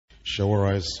Shall we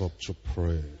rise up to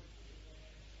pray?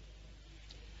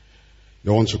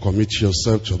 You want to commit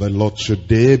yourself to the Lord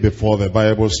today before the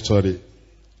Bible study.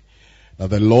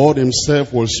 That the Lord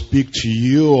himself will speak to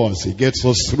you as he gets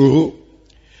us through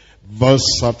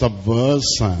verse after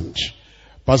verse and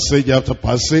passage after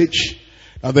passage.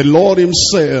 That the Lord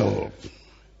himself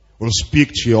will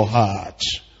speak to your heart.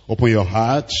 Open your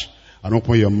heart and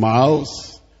open your mouth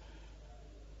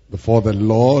before the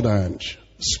Lord and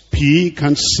speak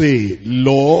and say,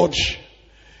 Lord,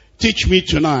 teach me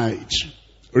tonight.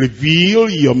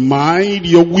 Reveal your mind,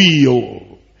 your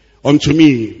will unto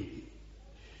me.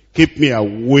 Keep me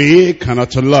awake and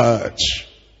at alert.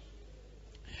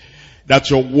 That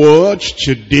your word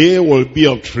today will be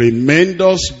of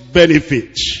tremendous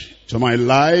benefit to my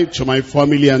life, to my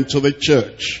family, and to the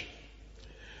church.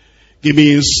 Give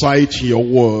me insight in your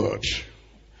word,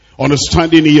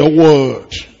 understanding in your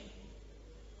word.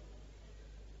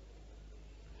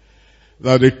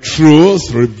 That the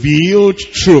truth, revealed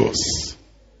truth,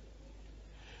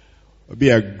 will be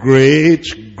a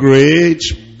great, great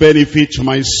benefit to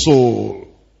my soul.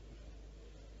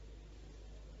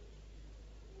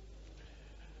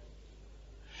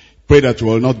 Pray that you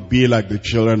will not be like the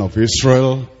children of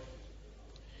Israel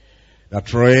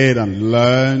that read and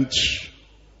learned,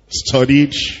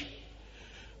 studied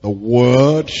the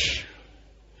word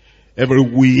every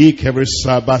week, every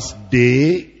Sabbath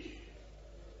day.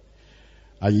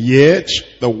 And yet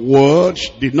the word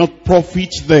did not profit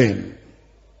them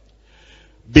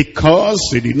because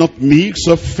they did not mix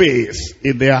of faith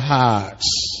in their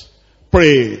hearts.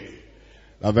 Pray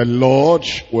that the Lord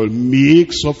will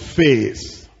mix of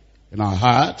faith in our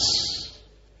hearts.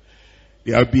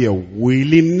 There will be a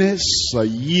willingness, a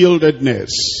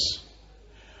yieldedness,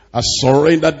 a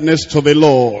surrenderedness to the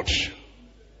Lord.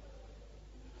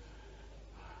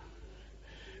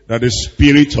 That the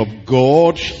Spirit of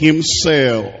God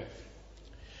himself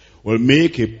will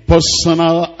make a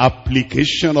personal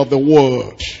application of the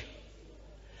word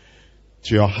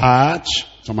to your heart,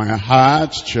 to my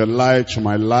heart, to your life, to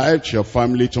my life, to your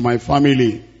family, to my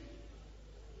family.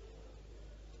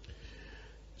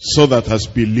 So that as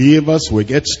believers we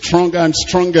get stronger and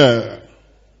stronger.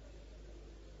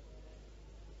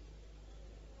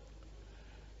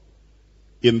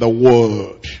 In the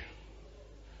word.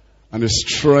 And the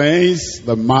strength,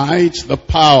 the might, the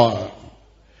power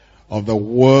of the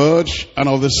word and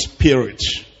of the Spirit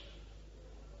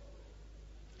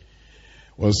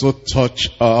will so touch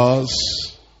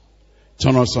us,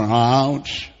 turn us around,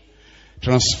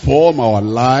 transform our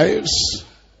lives,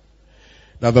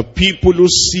 that the people who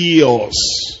see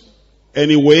us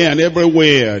anywhere and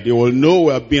everywhere, they will know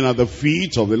we have been at the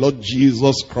feet of the Lord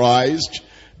Jesus Christ,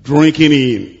 drinking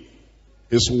in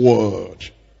his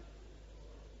word.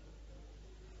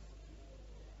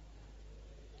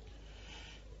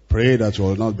 Pray that you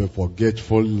will not be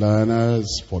forgetful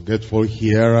learners, forgetful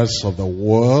hearers of the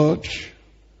word,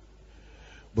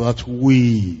 but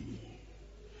we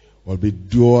will be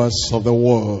doers of the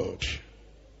word.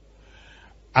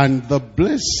 And the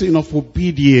blessing of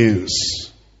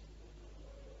obedience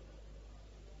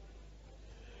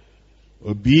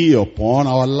will be upon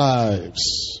our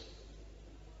lives.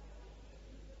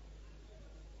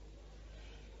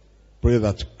 Pray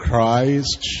that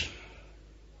Christ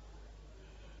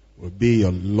will be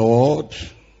your Lord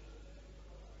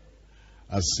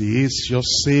as he is your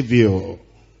Savior,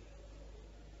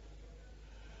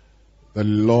 the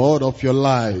Lord of your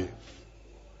life,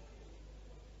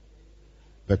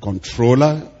 the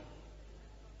controller,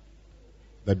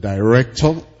 the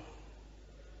director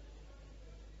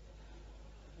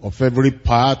of every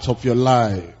part of your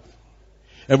life,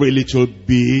 every little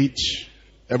bit,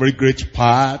 every great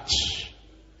part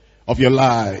of your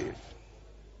life.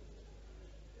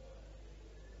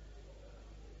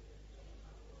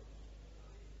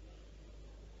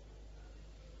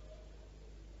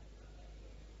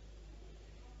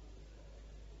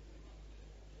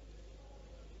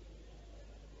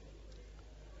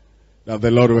 That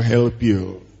the Lord will help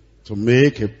you to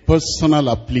make a personal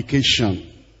application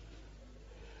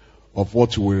of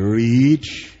what we read,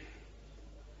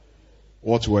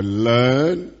 what we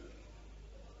learn,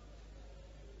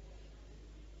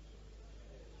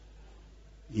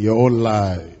 in your own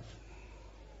life.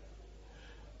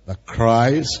 That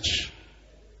Christ,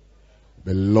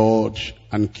 the Lord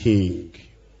and King,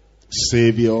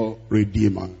 Savior,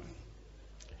 Redeemer,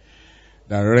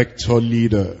 Director,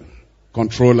 Leader,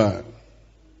 Controller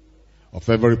of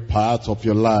every part of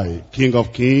your life, King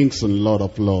of Kings and Lord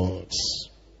of Lords.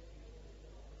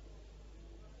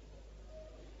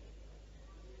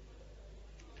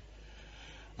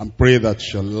 And pray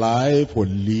that your life will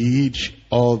lead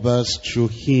others to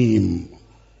him.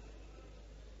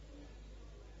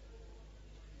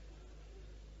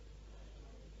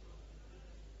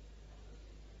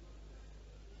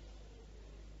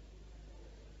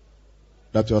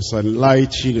 That was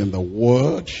enlightened in the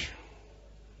word.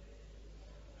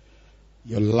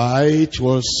 Your light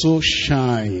will so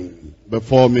shine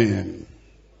before men,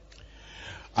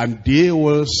 and they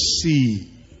will see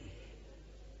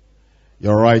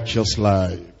your righteous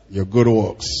life, your good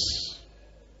works,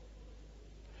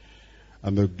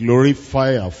 and they'll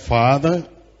glorify our Father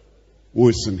who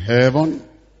is in heaven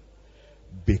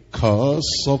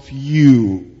because of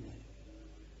you.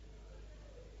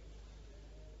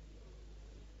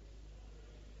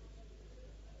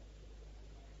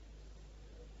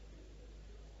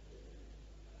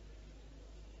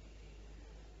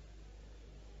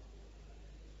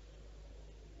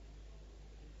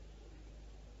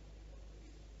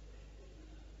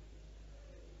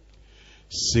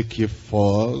 Seek ye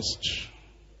first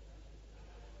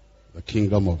the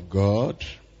kingdom of God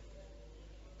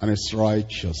and its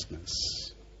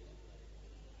righteousness.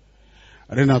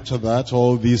 And then after that,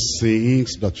 all these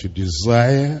things that you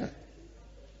desire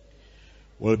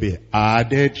will be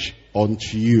added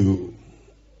unto you.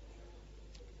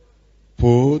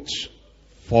 Put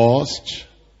first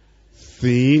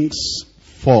things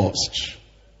first.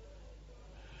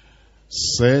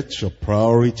 Set your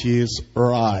priorities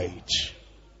right.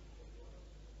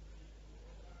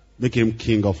 Make him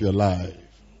king of your life,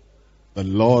 the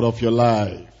Lord of your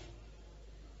life.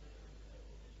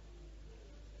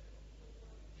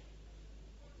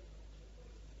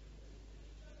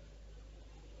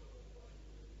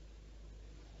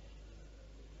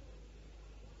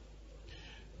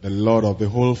 The Lord of the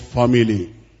whole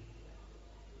family.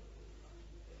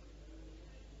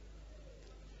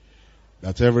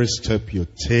 That every step you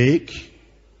take,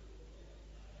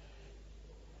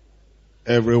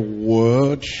 every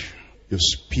word you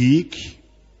speak,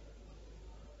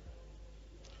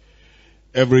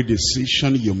 every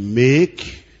decision you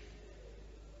make,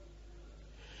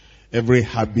 every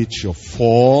habit you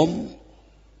form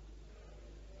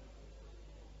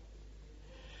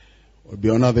will be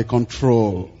under the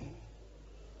control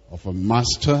of a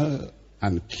Master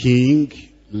and King,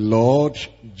 Lord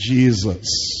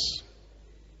Jesus.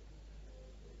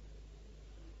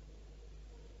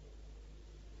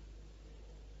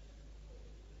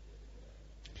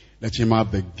 Let him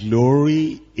have the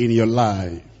glory in your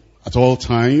life at all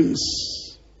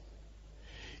times,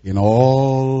 in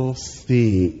all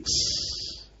things.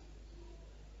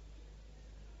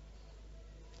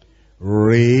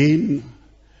 Reign,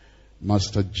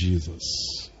 Master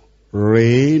Jesus.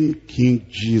 Reign, King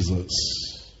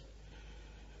Jesus,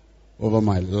 over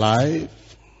my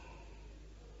life,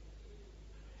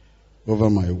 over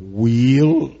my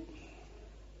will,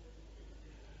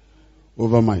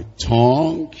 over my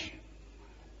tongue,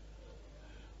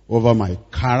 over my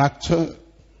character,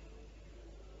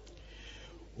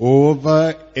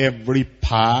 over every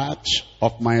part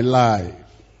of my life.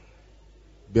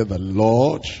 Be the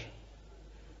Lord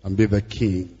and be the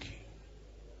King.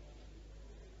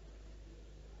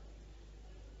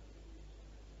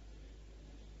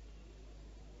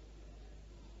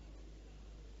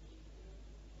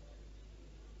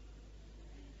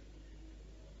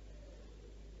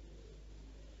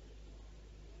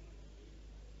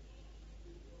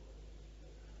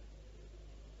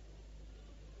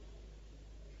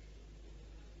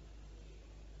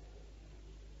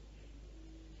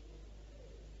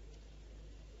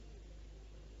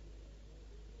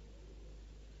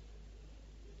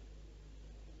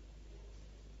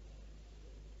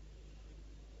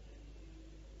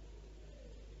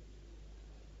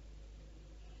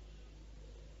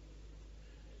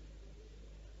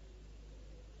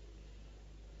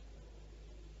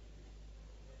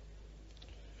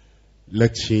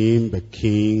 Let him be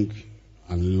King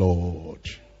and Lord.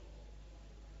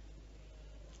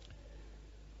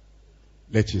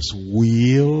 Let his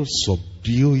will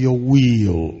subdue your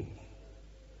will.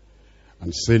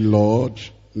 And say, Lord,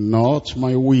 not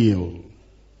my will,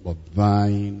 but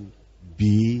thine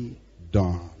be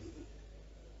done.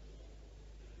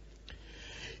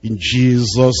 In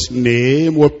Jesus'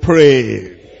 name we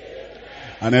pray.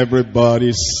 And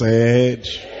everybody said,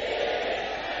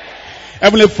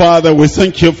 Heavenly Father, we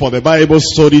thank you for the Bible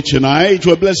study tonight.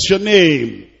 We bless your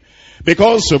name,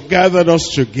 because you've gathered us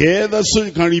together so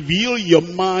you can reveal your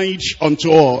mind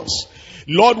unto us.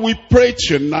 Lord, we pray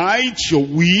tonight your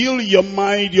will, your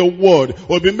mind, your word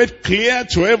will be made clear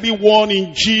to everyone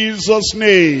in Jesus'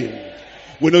 name.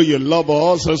 We know you love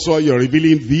us. That's why you're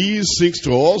revealing these things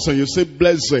to us. And you say,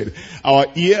 blessed our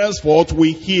ears for what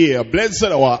we hear. Blessed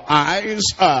our eyes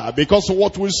are because of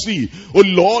what we see. Oh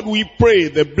Lord, we pray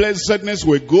the blessedness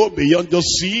will go beyond just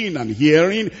seeing and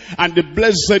hearing. And the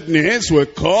blessedness will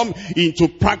come into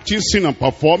practicing and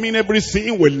performing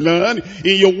everything we learn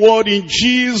in your word in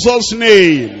Jesus'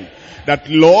 name. That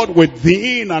Lord,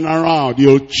 within and around,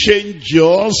 you'll change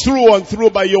us through and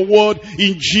through by your word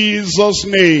in Jesus'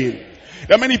 name.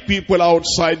 There are many people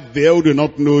outside there who do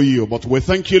not know you, but we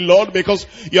thank you, Lord, because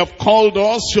you have called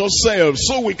us yourself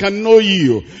so we can know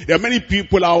you. There are many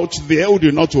people out there who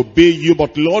do not obey you,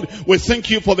 but Lord, we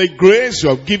thank you for the grace you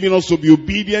have given us to be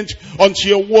obedient unto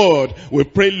your word. We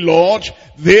pray, Lord,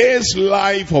 this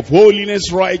life of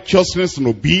holiness, righteousness, and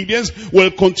obedience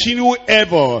will continue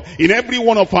ever in every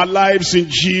one of our lives in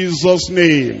Jesus'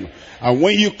 name. And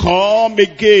when you come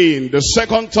again the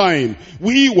second time,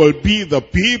 we will be the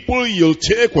people you'll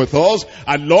take with us,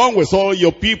 along with all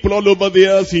your people all over the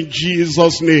earth in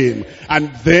Jesus' name.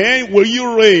 And then will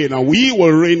you reign, and we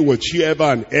will reign with you ever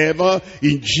and ever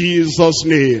in Jesus'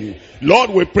 name.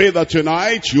 Lord, we pray that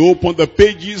tonight you open the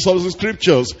pages of the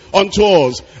scriptures unto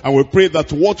us. And we pray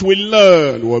that what we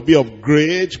learn will be of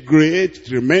great,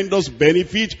 tremendous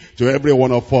benefit to every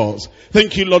one of us.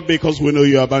 Thank you, Lord, because we know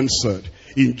you have answered.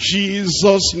 In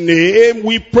Jesus' name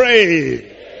we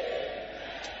pray.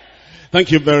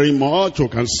 Thank you very much. We'll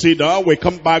consider, we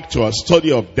come back to our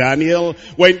study of Daniel.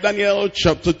 We're in Daniel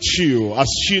chapter 2. As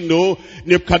you know,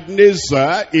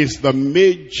 Nebuchadnezzar is the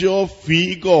major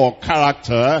figure or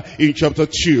character in chapter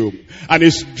 2. And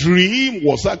his dream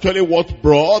was actually what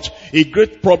brought a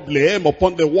great problem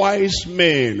upon the wise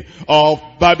men of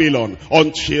Babylon,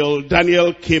 until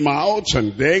Daniel came out,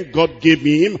 and then God gave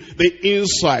him the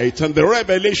insight and the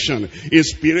revelation,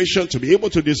 inspiration to be able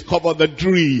to discover the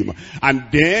dream and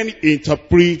then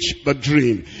interpret the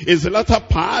dream. It's the latter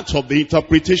part of the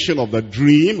interpretation of the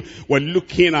dream we're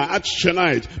looking at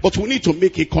tonight. But we need to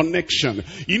make a connection.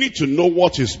 You need to know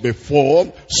what is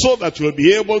before, so that you'll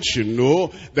be able to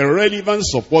know the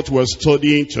relevance of what we're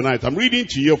studying tonight. I'm reading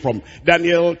to you from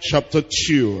Daniel chapter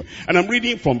 2, and I'm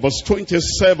reading from verse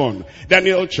 27.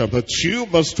 Daniel chapter 2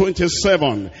 verse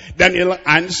 27. Daniel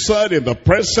answered in the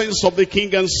presence of the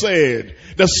king and said,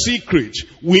 the secret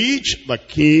which the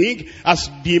king has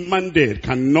demanded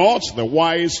cannot the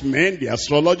wise men, the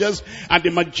astrologers, and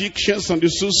the magicians, and the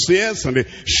soothsayers, and the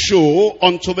show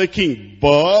unto the king.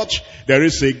 But there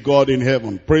is a God in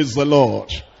heaven. Praise the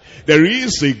Lord. There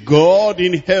is a God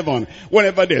in heaven.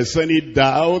 Whenever there's any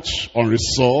doubt,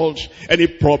 unresolved, any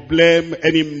problem,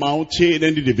 any mountain,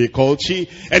 any difficulty,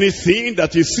 anything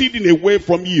that is hidden away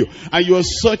from you, and you are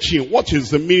searching, what is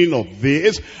the meaning of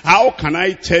this? How can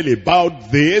I tell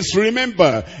about this?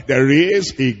 Remember, there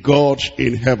is a God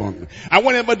in heaven. And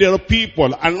whenever there are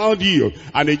people around you,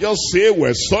 and they just say,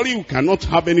 we're sorry, we cannot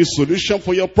have any solution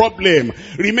for your problem.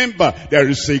 Remember, there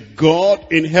is a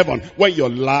God in heaven. When your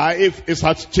life is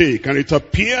at stake, and it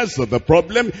appears that the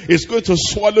problem is going to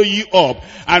swallow you up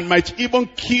and might even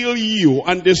kill you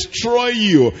and destroy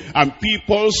you, and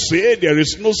people say there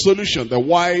is no solution. The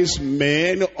wise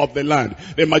men of the land,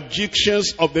 the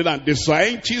magicians of the land, the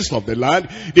scientists of the land,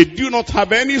 they do not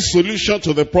have any solution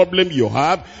to the problem you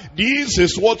have. This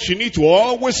is what you need to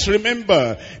always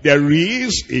remember. There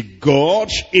is a God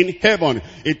in heaven.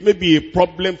 It may be a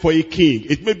problem for a king.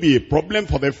 It may be a problem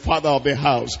for the father of the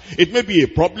house. It may be a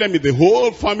problem in the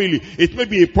whole family. It may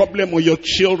be a problem with your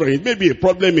children. It may be a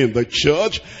problem in the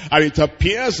church. And it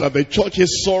appears that the church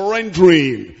is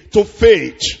surrendering to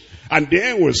faith. And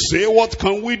then we'll say, what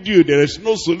can we do? There is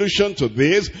no solution to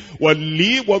this. We'll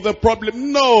live with the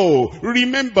problem. No.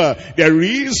 Remember, there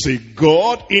is a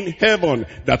God in heaven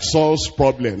that solves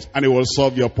problems. And he will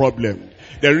solve your problem.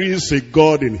 There is a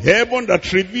God in heaven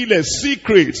that revealeth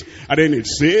secrets. And then it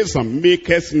says, and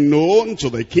maketh known to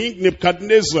the king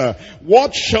Nebuchadnezzar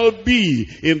what shall be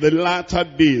in the latter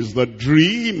days. The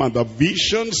dream and the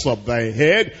visions of thy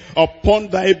head upon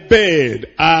thy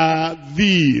bed are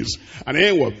these. And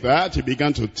then with that, he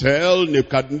began to tell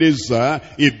Nebuchadnezzar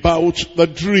about the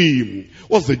dream.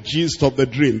 What's the gist of the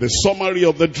dream? The summary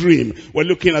of the dream. We're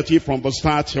looking at it from verse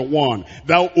 31.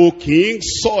 Thou, O king,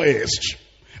 sawest,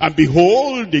 and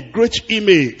behold, a great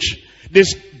image.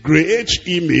 This great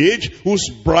image, whose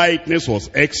brightness was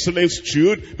excellent,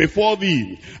 stood before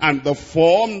thee, and the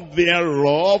form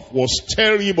thereof was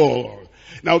terrible.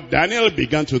 Now Daniel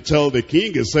began to tell the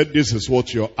king. He said, this is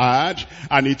what you had.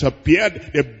 And it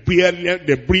appeared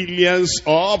the brilliance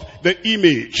of the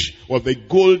image was the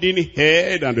golden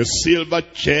head and the silver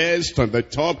chest and the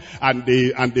top and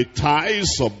the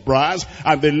thighs of brass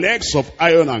and the legs of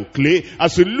iron and clay.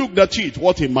 As he looked at it,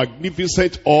 what a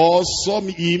magnificent, awesome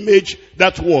image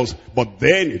that was. But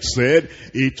then it said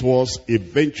it was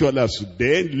eventually, as he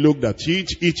then looked at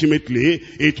it intimately,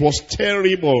 it was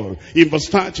terrible. In verse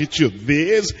 32,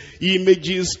 this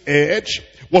image's edge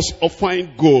was of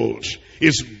fine gold,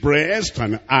 his breast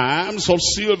and arms of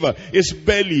silver, his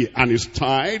belly and his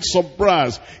thighs of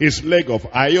brass, his leg of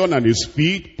iron and his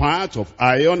feet part of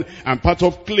iron and part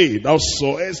of clay. Thou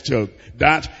sawest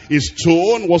that his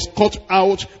stone was cut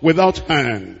out without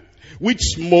hand, which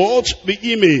smote the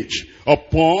image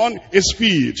upon his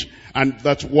feet, and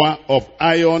that were of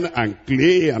iron and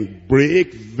clay, and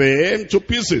break them to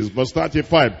pieces. Verse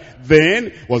 35,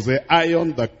 then was the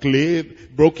iron, the clay,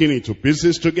 broken into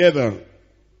pieces together,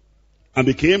 and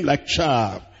became like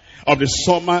chaff of the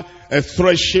summer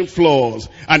threshing floors,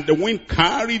 and the wind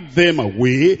carried them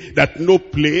away, that no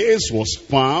place was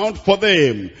found for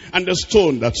them. And the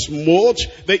stone that smote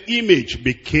the image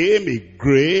became a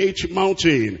great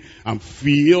mountain, and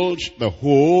filled the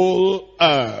whole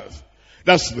earth.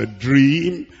 That's the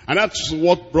dream, and that's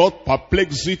what brought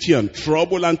perplexity and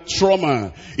trouble and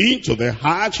trauma into the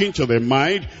heart, into the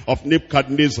mind of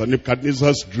Nebuchadnezzar.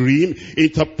 Nebuchadnezzar's dream,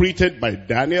 interpreted by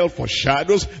Daniel,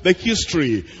 foreshadows the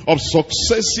history of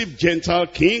successive Gentile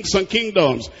kings and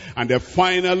kingdoms, and the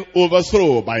final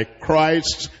overthrow by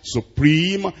Christ's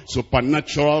supreme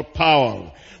supernatural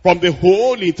power. From the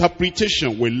whole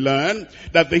interpretation, we learn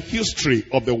that the history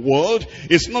of the world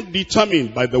is not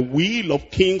determined by the will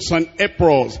of kings and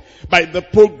emperors, by the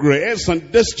progress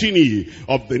and destiny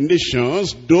of the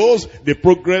nations. The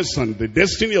progress and the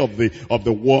destiny of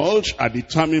the world are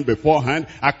determined beforehand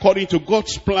according to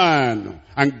God's plan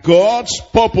and God's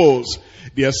purpose.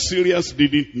 The Assyrians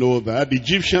didn't know that. The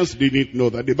Egyptians didn't know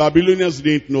that. The Babylonians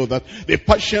didn't know that. The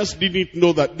Persians didn't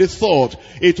know that. They thought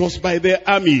it was by their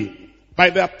army, by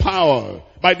their power,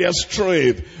 by their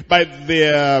strength, by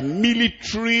their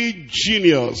military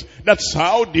genius. That's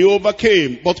how they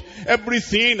overcame. But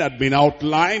everything had been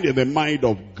outlined in the mind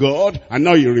of God, and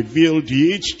now he revealed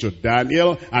it to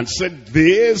Daniel and said,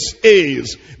 this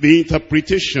is the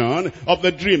interpretation of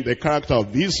the dream, the character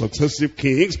of these successive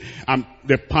kings, and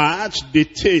the part they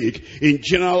take in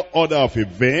general order of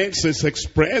events is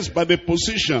expressed by the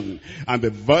position and the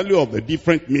value of the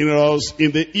different minerals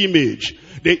in the image.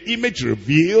 The image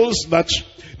reveals that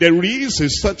there is a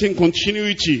certain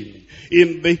continuity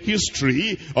in the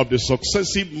history of the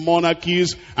successive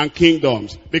monarchies and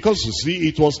kingdoms. Because you see,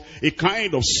 it was a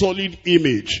kind of solid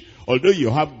image. Although you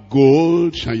have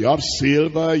gold, and you have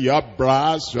silver, you have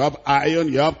brass, you have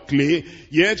iron, you have clay,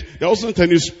 yet there wasn't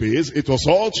any space. It was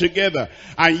all together.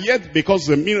 And yet, because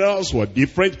the minerals were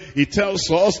different, it tells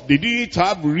us they didn't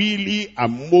have really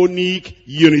harmonic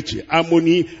unity,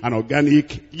 harmony and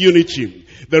organic unity.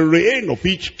 The reign of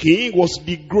each king was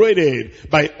degraded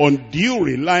by undue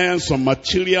reliance on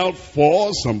material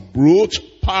force and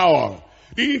brute power.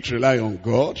 They didn't rely on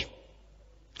God.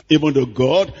 Even though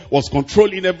God was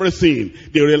controlling everything,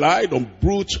 they relied on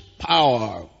brute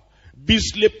power.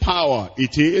 Beastly power.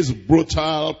 It is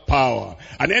brutal power.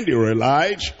 And then they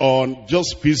relied on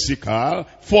just physical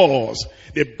force.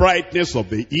 The brightness of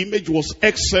the image was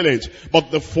excellent,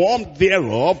 but the form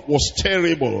thereof was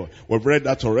terrible. We've read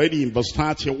that already in verse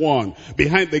 31.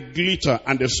 Behind the glitter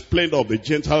and the splendor of the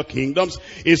Gentile kingdoms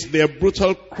is their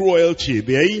brutal cruelty,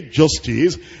 their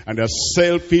injustice, and their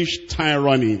selfish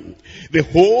tyranny. The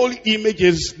whole image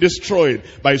is destroyed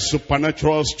by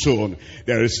supernatural stone.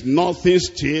 There is nothing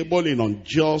stable in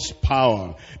unjust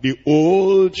power. The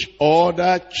old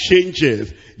order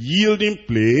changes, yielding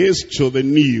place to the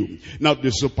new. Now the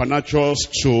supernatural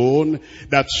stone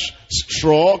that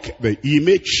struck the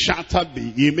image, shattered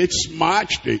the image,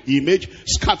 smashed the image,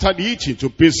 scattered it into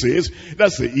pieces.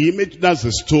 That's the image, that's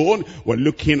the stone we're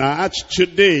looking at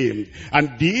today.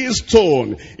 And this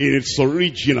stone in its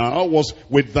original was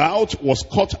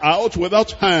cut out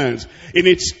without hands. In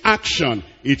its action,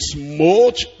 it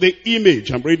smote the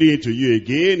image. I'm reading it to you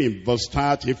again in verse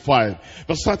 35.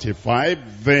 Verse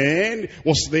 35, then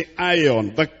was the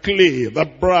iron, the clay, the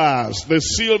brass, the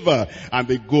silver, and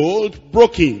the gold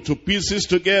broken to pieces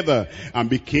together,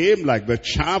 and became like the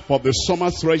chaff of the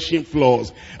summer threshing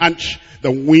floors. And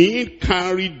the wind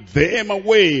carried them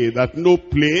away, that no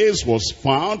place was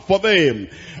found for them.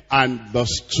 And the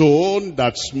stone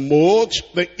that smote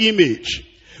the image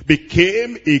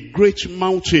became a great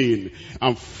mountain,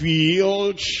 and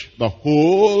filled the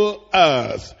whole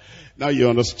earth. Now you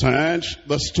understand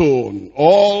the stone.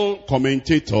 All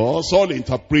commentators, all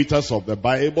interpreters of the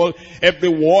Bible,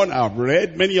 everyone I've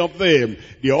read, many of them,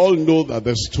 they all know that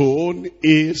the stone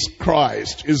is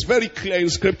Christ. It's very clear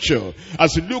in Scripture.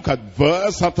 As you look at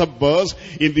verse after verse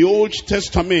in the Old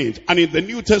Testament and in the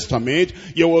New Testament,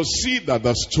 you will see that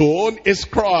the stone is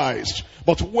Christ.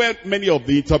 But where many of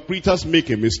the interpreters make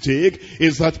a mistake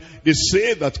is that they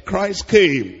say that Christ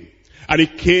came. And he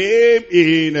came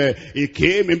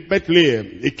in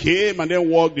Bethlehem. He came and then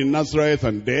walked in Nazareth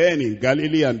and then in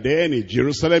Galilee and then in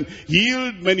Jerusalem.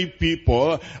 Healed many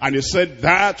people. And he said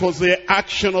that was the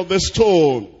action of the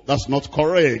stone. That's not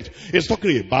correct. It's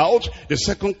talking about the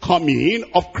second coming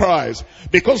of Christ.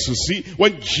 Because you see,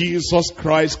 when Jesus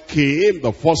Christ came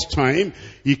the first time,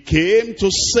 he came to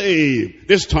save.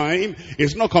 This time,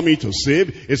 he's not coming to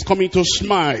save, he's coming to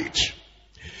smite.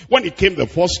 When he came the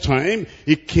first time,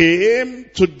 he came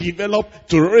to develop,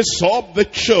 to raise up the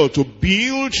church, to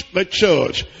build the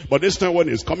church. But this time when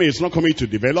he's coming, he's not coming to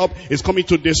develop, he's coming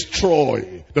to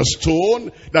destroy. The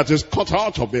stone that is cut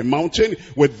out of the mountain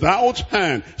without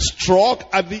hand, struck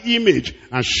at the image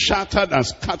and shattered and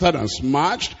scattered and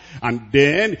smashed. And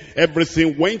then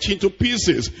everything went into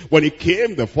pieces. When he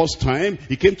came the first time,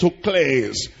 he came to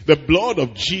cleanse. The blood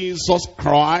of Jesus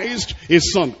Christ,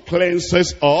 his son,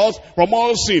 cleanses us from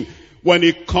all sin. When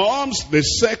he comes the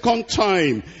second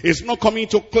time, it's not coming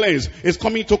to cleanse, it's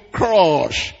coming to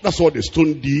crush. That's what the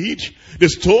stone did. The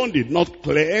stone did not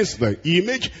cleanse the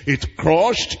image, it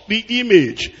crushed the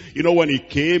image. You know, when he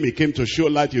came to show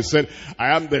light. He said,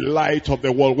 I am the light of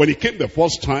the world. When he came the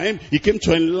first time, he came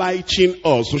to enlighten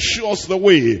us, to show us the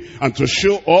way, and to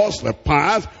show us the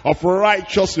path of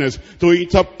righteousness, to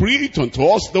interpret unto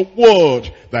us the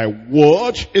word. Thy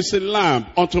word is a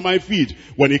lamp unto my feet.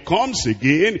 When he comes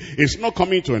again, it's not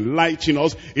coming to enlighten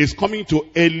us, it's coming to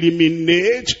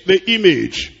eliminate the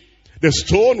image. The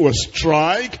stone will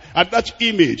strike at that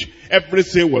image.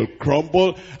 Everything will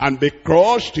crumble and be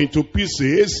crushed into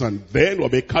pieces and then will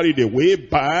be carried away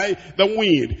by the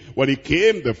wind. When he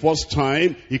came the first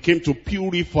time, he came to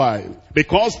purify.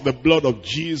 Because the blood of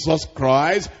Jesus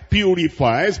Christ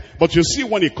purifies. But you see,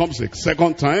 when he comes the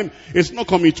second time, it's not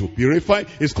coming to purify,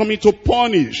 it's coming to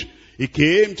punish. He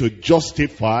came to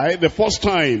justify the first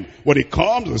time. When he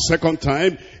comes the second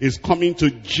time, he's coming to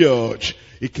judge.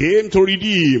 He came to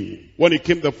redeem. When he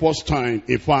came the first time,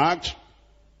 in fact,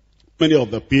 many of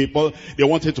the people, they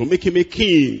wanted to make him a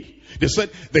king. They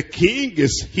said, the king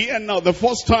is here now. The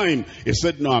first time, he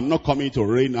said, no, I'm not coming to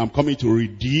reign, I'm coming to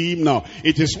redeem now.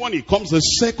 It is when he comes the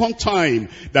second time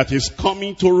that he's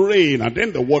coming to reign. And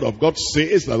then the word of God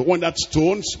says that when that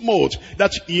stone smote,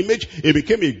 that image, it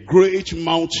became a great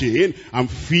mountain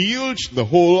and filled the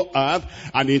whole earth.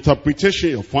 And the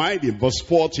interpretation you find in verse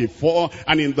 44,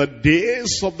 and in the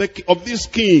days of these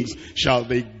kings shall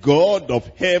the God of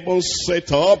heaven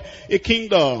set up a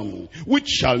kingdom which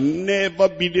shall never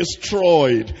be destroyed,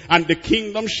 and the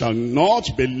kingdom shall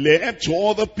not be left to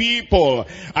other people,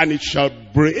 and it shall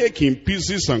break in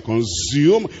pieces and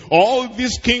consume all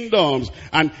these kingdoms,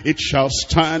 and it shall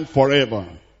stand forever.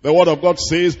 The word of God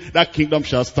says that kingdom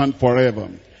shall stand forever.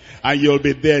 And you'll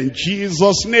be there in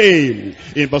Jesus' name.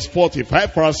 In verse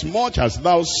 45, for as much as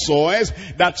thou sawest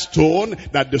that stone,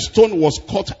 that the stone was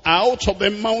cut out of the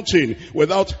mountain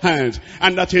without hands,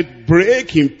 and that it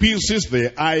break in pieces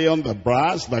the iron, the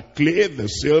brass, the clay, the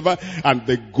silver, and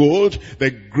the gold, the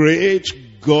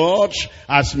great God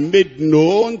has made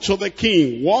known to the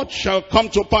king what shall come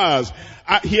to pass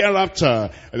hereafter.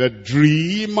 The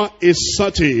dream is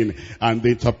certain, and the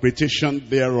interpretation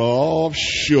thereof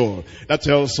sure. That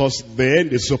tells us then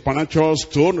the supernatural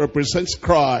stone represents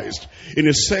Christ in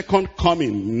his second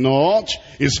coming, not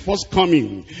his first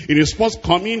coming. In his first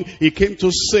coming, he came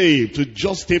to save, to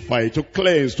justify, to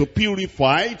cleanse, to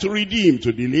purify, to redeem,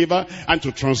 to deliver, and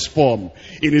to transform.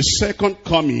 In his second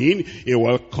coming, he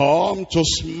will come to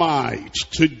smite,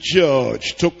 to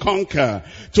judge, to conquer,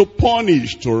 to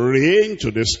punish, to reign,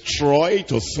 to destroy,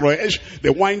 to thresh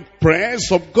the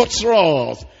winepress of God's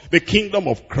wrath. The kingdom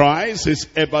of Christ is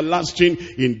everlasting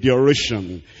in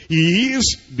duration. He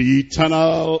is the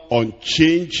eternal,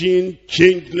 unchanging,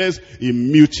 changeless,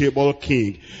 immutable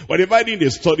king. We're dividing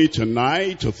the study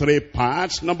tonight to three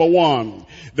parts. Number one,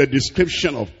 the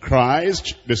description of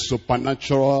Christ, the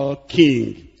supernatural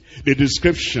king. The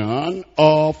description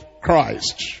of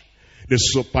Christ, the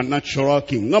supernatural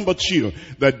king. Number two,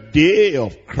 the day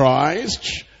of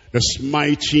Christ, the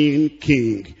smiting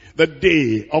king. The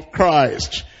day of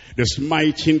Christ, the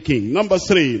smiting king. Number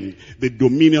three, the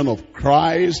dominion of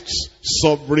Christ's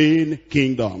sovereign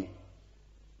kingdom.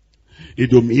 The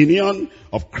dominion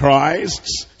of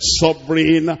Christ's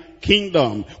sovereign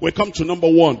kingdom. We come to number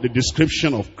one, the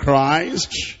description of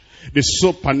Christ, the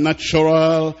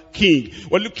supernatural king.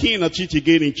 We're looking at it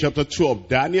again in chapter 2 of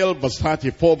Daniel, verse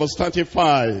 34, verse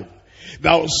 35.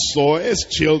 Thou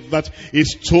sawest till that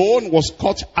his stone was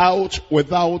cut out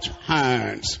without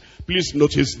hands. Please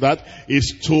notice that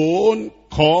his stone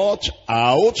cut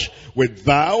out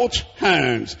without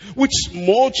hands, which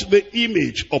smote the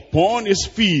image upon his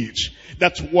feet,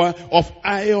 that were of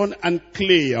iron and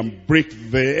clay, and break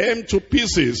them to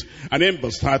pieces. And in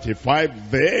verse 35,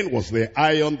 then was the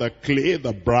iron, the clay,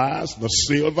 the brass, the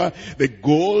silver, the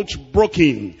gold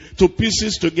broken to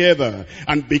pieces together,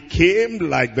 and became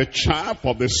like the chaff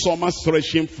of the summer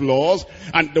threshing floors,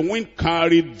 and the wind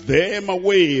carried them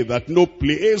away, that no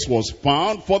place was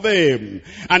found for them.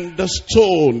 And the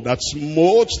stone that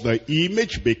smote the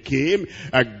image became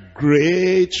a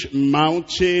great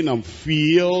mountain and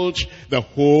filled the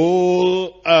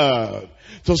whole earth.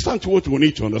 So stand to what we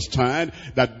need to understand,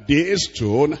 that this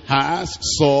stone has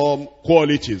some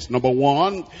qualities. Number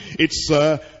one, it's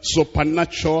a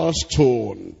supernatural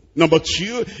stone. Number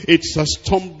two, it's a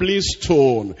stumbling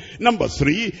stone. Number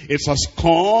three, it's a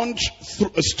scorned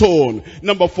stone.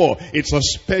 Number four, it's a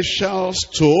special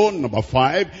stone. Number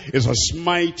five, it's a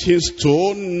smiting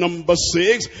stone. Number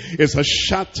six, it's a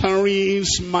shattering,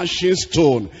 smashing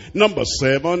stone. Number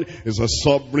seven is a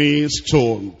sovereign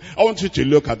stone. I want you to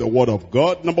look at the word of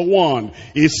God. Number one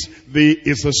is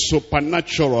a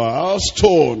supernatural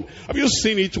stone. Have you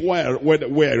seen it where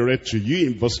I read to you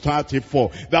in verse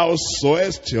 34? Thou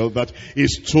sawest till that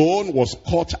his stone was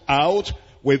cut out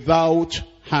without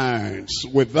hands.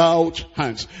 Without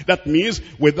hands. That means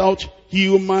without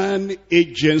human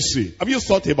agency. Have you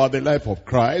thought about the life of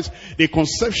Christ? The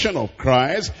conception of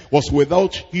Christ was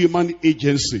without human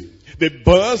agency. The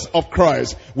birth of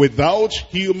Christ without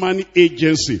human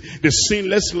agency. The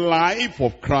sinless life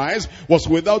of Christ was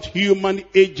without human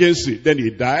agency. Then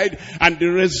he died. And the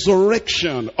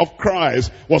resurrection of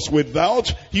Christ was without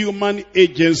human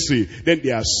agency. Then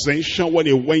the ascension, when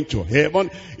he went to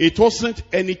heaven, it wasn't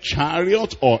any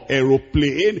chariot or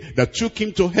aeroplane that took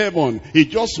him to heaven. He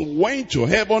just went to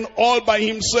heaven all by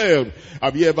himself.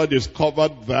 Have you ever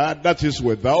discovered that? That is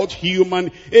without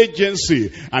human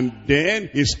agency. And then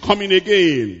he's coming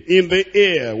again in the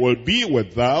air will be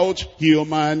without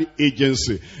human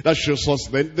agency. That shows us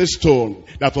then the stone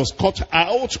that was cut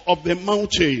out of the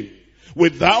mountain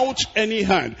without any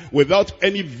hand, without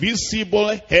any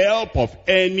visible help of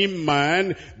any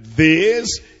man.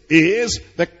 This is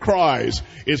the Christ.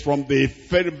 It's from the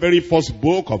very first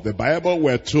book of the Bible.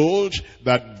 We're told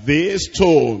that this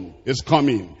stone is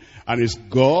coming, and it's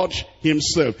God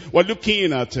himself. We're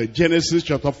looking at Genesis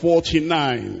chapter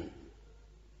 49.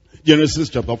 Genesis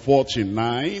chapter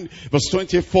 49, verse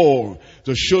 24,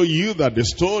 to show you that the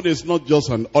stone is not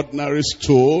just an ordinary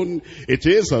stone, it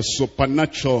is a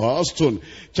supernatural stone.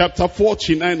 Chapter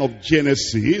 49 of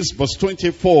Genesis, verse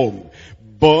 24,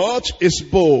 but his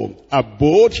bow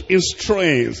abode in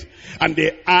strength, and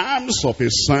the arms of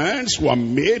his sons were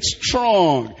made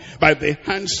strong by the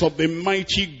hands of the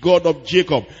mighty God of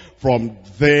Jacob. From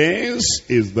thence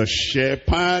is the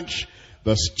shepherd,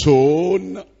 the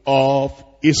stone of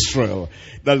Israel.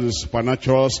 That is a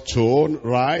supernatural stone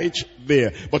right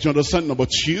there. But you understand, number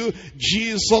two,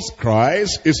 Jesus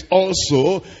Christ is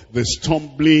also the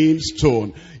stumbling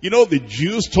stone. You know, the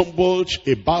Jews stumbled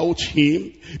about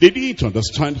him. They didn't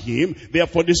understand him.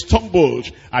 Therefore, they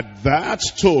stumbled at that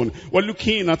stone. We're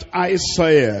looking at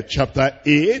Isaiah chapter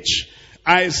 8.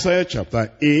 Isaiah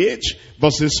chapter 8,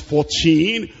 verses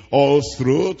 14 all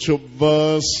through to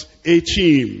verse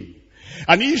 18.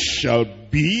 And he shall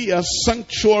be a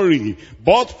sanctuary,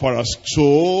 but for a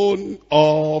stone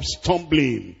of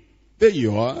stumbling. There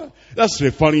you are. That's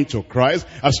referring to Christ,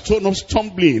 a stone of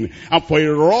stumbling, and for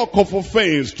a rock of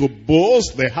offense to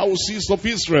boast the houses of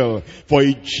Israel, for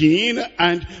a gin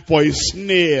and for a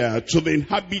snare to the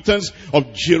inhabitants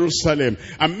of Jerusalem.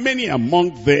 And many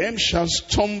among them shall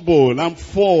stumble and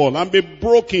fall and be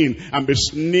broken and be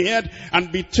snared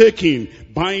and be taken.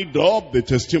 Bind up the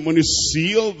testimony,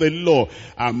 seal the law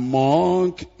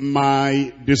among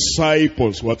my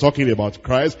disciples. We're talking about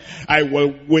Christ. I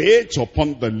will wait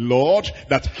upon the Lord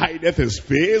that hideth his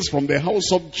face from the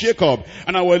house of Jacob,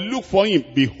 and I will look for him.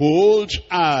 Behold,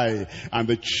 I and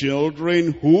the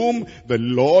children whom the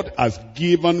Lord has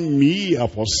given me are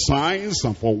for signs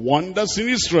and for wonders in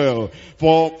Israel.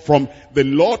 For from the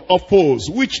Lord of hosts,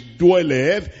 which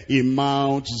dwelleth in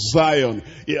Mount Zion.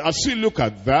 As we look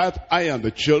at that, I and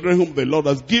the children whom the Lord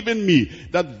has given me.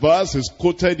 That verse is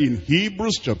quoted in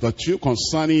Hebrews chapter 2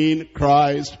 concerning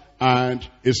Christ and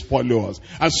his followers.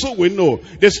 And so we know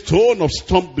the stone of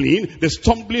stumbling, the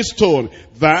stumbling stone,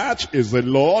 that is the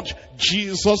Lord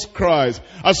Jesus Christ.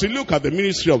 As we look at the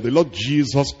ministry of the Lord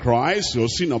Jesus Christ, you'll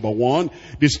see number one,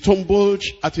 they stumbled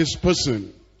at his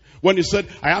person. When he said,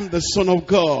 I am the Son of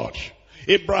God.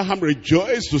 Abraham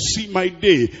rejoiced to see my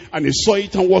day, and he saw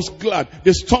it and was glad.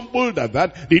 They stumbled at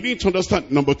that. They didn't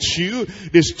understand. Number two,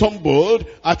 they stumbled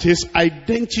at his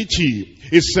identity.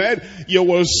 He said, you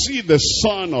will see the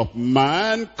Son of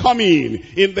Man coming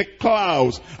in the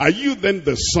clouds. Are you then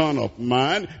the Son of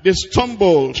Man? They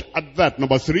stumbled at that.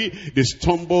 Number three, they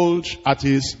stumbled at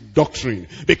his doctrine.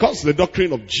 Because the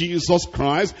doctrine of Jesus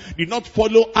Christ did not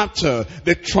follow after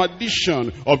the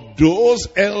tradition of those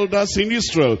elders in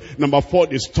Israel. Number four,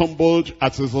 they stumbled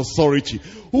at his authority.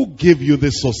 Who gave you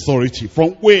this authority?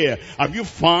 From where have you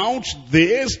found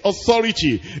this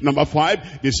authority? Number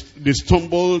five, they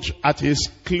stumbled at his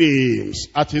claims.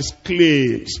 At his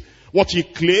claims. What he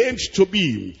claimed to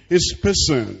be, his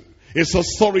person, his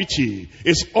authority,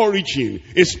 his origin,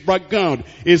 his background,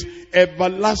 his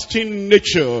everlasting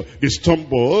nature. They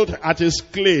stumbled at his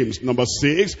claims. Number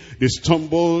six, they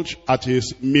stumbled at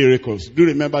his miracles. Do you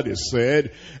remember they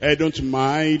said, don't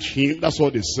mind him? That's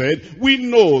what they said. We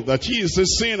know that he is a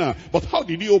sinner, but how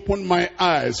did he open my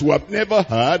eyes? We have never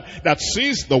heard that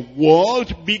since the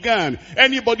world began,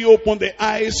 anybody opened the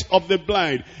eyes of the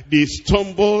blind. They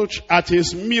stumbled at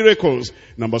his miracles.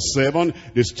 Number seven,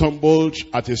 they stumbled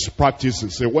at his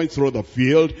practices. They went through the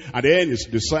field, and then his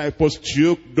disciples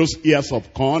took those ears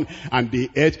of corn and they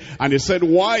ate, and they said,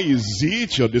 why is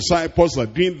it your disciples are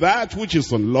doing that which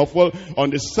is unlawful on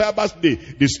the Sabbath day?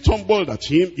 They stumbled at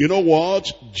him. You know what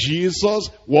Jesus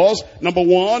was? Number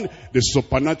one, the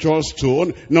supernatural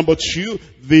stone. Number two,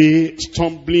 the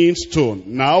stumbling stone.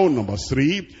 Now, number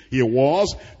three, he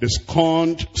was the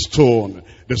scorned stone.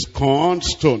 The scorned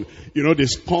stone. You know, they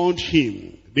scorned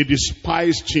him. They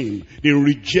despised him. They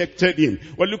rejected him.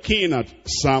 We're looking at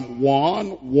Psalm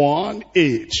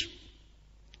 118.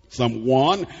 Psalm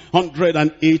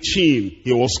 118.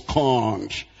 He was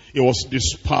scorned. He was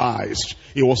despised.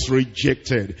 He was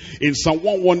rejected. In Psalm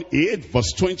 118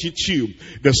 verse 22,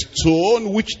 the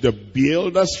stone which the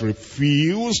builders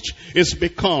refused is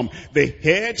become the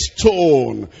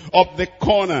headstone of the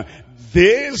corner.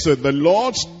 This is the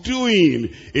Lord's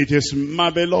doing. It is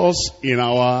marvelous in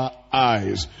our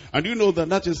eyes. And you know that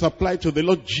that is applied to the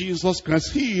Lord Jesus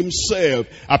Christ. He himself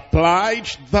applied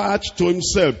that to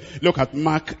himself. Look at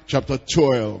Mark chapter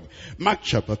 12. Mark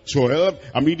chapter 12,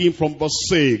 I'm reading from verse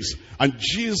 6. And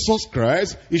Jesus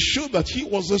Christ, he showed that he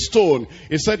was a stone.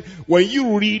 He said, when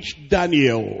you read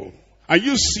Daniel, and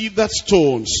you see that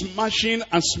stone smashing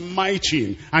and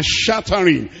smiting and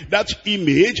shattering that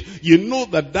image, you know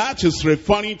that that is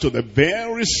referring to the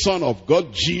very Son of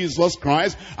God, Jesus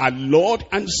Christ, our Lord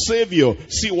and Savior.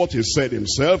 See what he said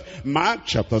himself. Mark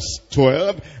chapter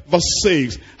 12, verse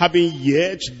 6. Having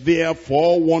yet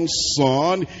therefore one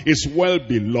son is well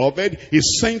beloved, he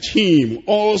sent him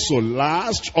also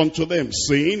last unto them,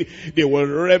 saying, they will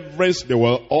reverence, they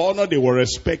will honor, they will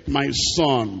respect my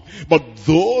son. But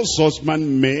those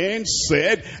men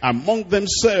said among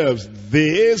themselves,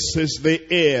 this is the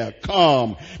heir,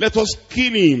 come, let us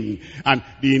kill him, and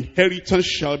the inheritance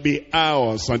shall be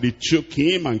ours. And they took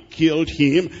him and killed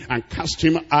him and cast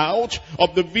him out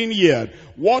of the vineyard.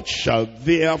 What shall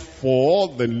therefore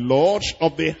the Lord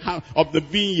of the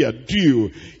vineyard do?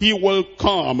 He will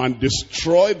come and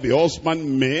destroy the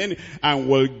husbandmen and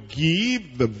will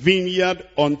give the vineyard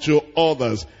unto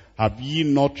others. Have ye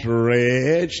not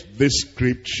read this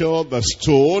scripture? The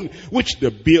stone which the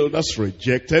builders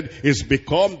rejected is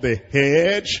become the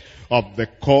head of the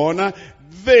corner.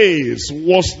 This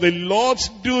was the Lord's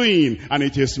doing, and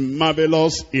it is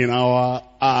marvelous in our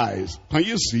eyes. Can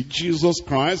you see Jesus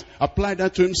Christ applied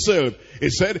that to himself? He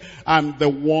said, I'm the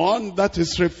one that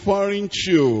is referring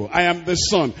to. I am the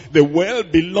Son, the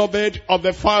well-beloved of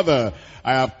the Father.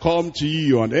 I have come to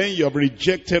you, and then you have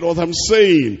rejected what I'm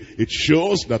saying. It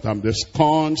shows that I'm the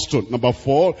scorned stone. Number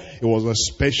 4, it was a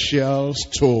special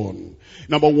stone.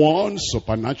 Number 1,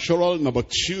 supernatural. Number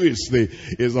 2 is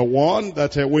the one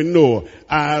that we know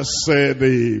as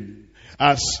the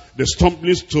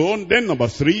stumbling stone. Then number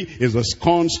 3 is the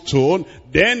scorned stone.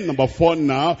 Then number 4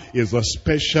 now is a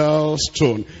special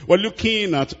stone. We're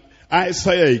looking at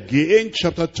Isaiah again,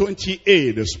 chapter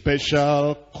 28, the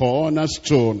special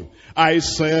cornerstone.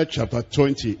 Isaiah chapter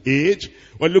 28,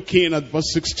 we're looking at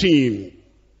verse 16.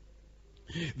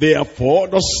 Therefore,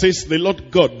 thus says the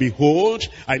Lord God, behold,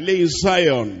 I lay in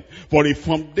Zion for a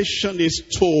foundation, a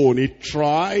stone, a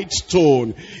tried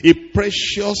stone, a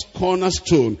precious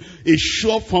cornerstone, a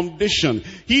sure foundation.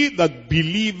 He that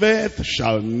believeth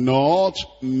shall not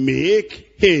make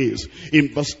haste.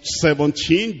 In verse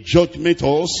 17, judgment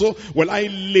also will I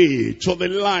lay to the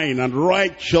line, and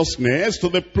righteousness to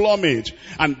the plummet,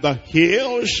 and the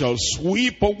hail shall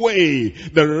sweep away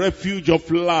the refuge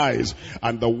of lies,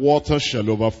 and the water shall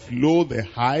overflow the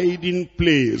hiding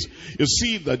place. You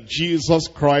see that Jesus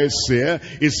Christ here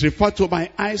is referred to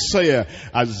by Isaiah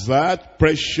as that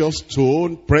precious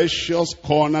stone, precious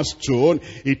cornerstone,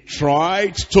 a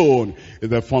tried stone,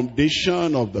 the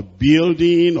foundation of the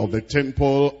building of the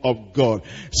temple of God.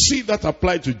 See that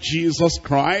applied to Jesus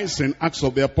Christ in Acts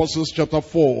of the Apostles chapter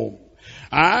 4.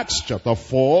 Acts chapter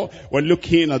 4, we're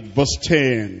looking at verse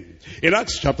 10. In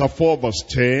Acts chapter 4 verse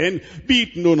 10, be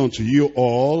it known unto you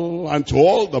all and to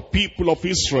all the people of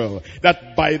Israel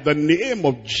that by the name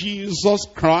of Jesus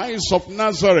Christ of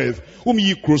Nazareth, whom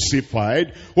ye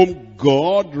crucified, whom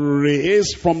God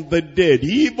raised from the dead,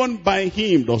 even by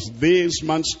him does this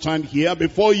man stand here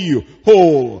before you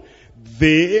whole.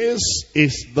 This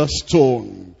is the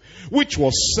stone which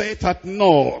was set at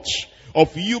naught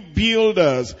of you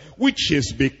builders, which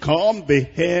is become the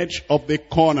hedge of the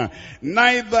corner.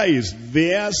 Neither is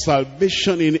there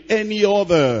salvation in any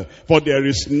other, for there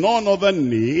is none other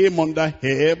name under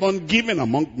heaven given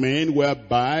among men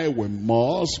whereby we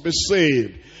must be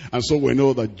saved. And so we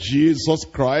know that Jesus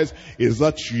Christ is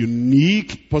that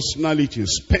unique personality,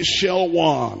 special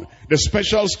one, the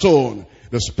special stone,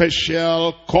 the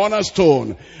special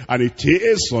cornerstone, and it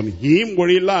is on him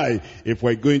we rely if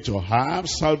we're going to have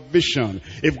salvation,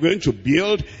 if we're going to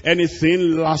build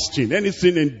anything lasting,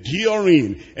 anything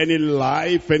enduring, any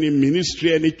life, any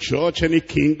ministry, any church, any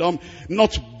kingdom,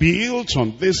 not built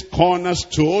on this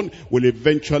cornerstone will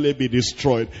eventually be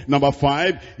destroyed. Number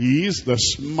 5 is the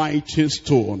smiting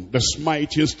stone. The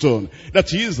smiting stone.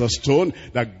 That is the stone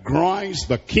that grinds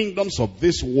the kingdoms of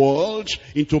this world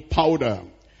into powder.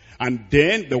 And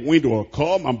then the wind will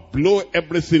come and blow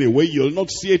everything away. You'll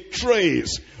not see a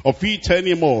trace of it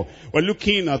anymore. We're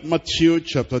looking at Matthew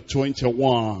chapter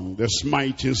 21, the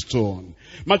smiting stone.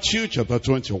 Matthew chapter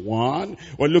 21,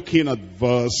 we're looking at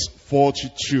verse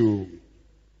 42.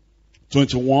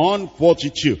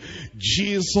 21:42.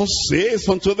 Jesus says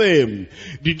unto them,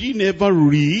 did ye never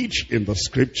read in the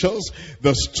scriptures,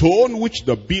 the stone which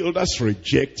the builders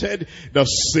rejected, the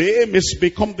same is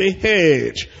become the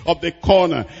hedge of the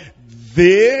corner.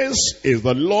 This is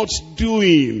the Lord's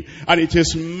doing, and it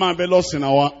is marvelous in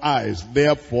our eyes.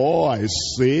 Therefore I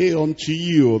say unto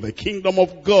you, the kingdom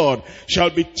of God shall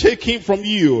be taken from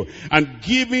you and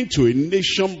given to a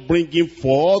nation bringing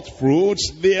forth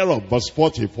fruits thereof. Verse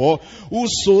 44,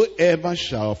 whosoever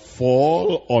shall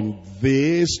fall on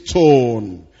this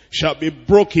stone shall be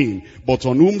broken, but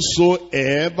on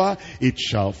whomsoever it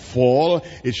shall fall,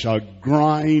 it shall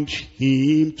grind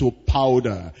him to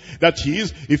powder. That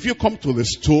is, if you come to the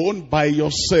stone by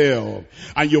yourself,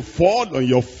 and you fall on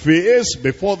your face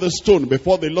before the stone,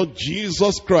 before the Lord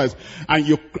Jesus Christ, and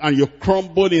you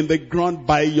crumble in the ground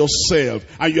by yourself,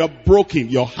 and you are broken,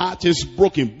 your heart is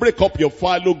broken, break up your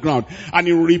fallow ground, and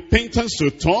in repentance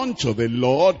to turn to the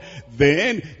Lord,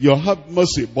 then you'll have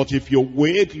mercy. But if you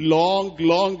wait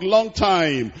long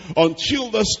time until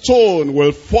the stone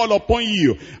will fall upon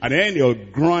you, and then he'll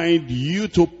grind you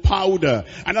to powder.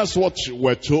 And that's what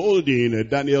we're told in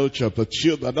Daniel chapter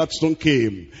 2, that stone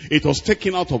came. It was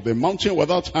taken out of the mountain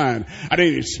without hand, and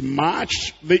then it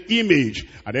smashed the image,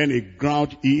 and then it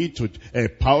ground it to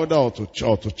powder or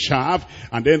to chaff,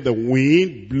 and then the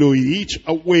wind blew it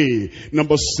away.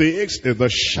 Number 6 is the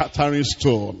shattering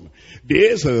stone.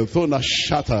 This is the stone that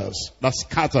shatters, that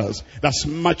scatters, that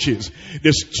smashes.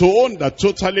 The stone that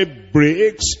totally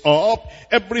breaks up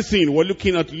everything. We're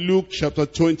looking at Luke chapter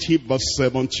 20 verse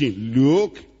 17.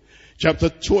 Luke chapter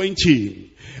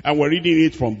 20. And we're reading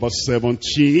it from verse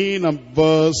 17 and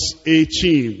verse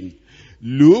 18.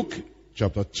 Luke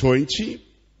chapter 20,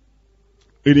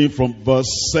 reading from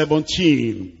verse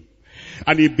 17.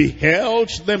 And he beheld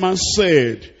them and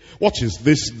said, what is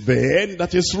this then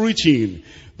that is written?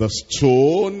 The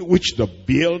stone which the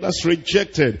builders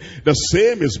rejected, the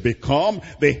same is become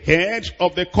the hedge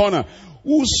of the corner.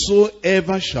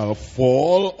 Whosoever shall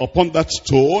fall upon that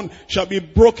stone shall be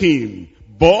broken,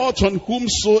 but on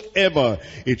whomsoever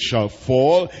it shall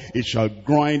fall, it shall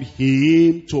grind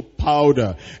him to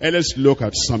powder. And let's look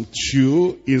at Psalm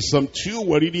 2. In Psalm 2,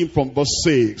 we're reading from verse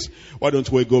 6. Why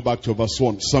don't we go back to verse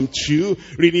 1? Psalm 2,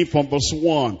 reading from verse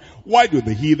 1. Why do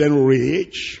the heathen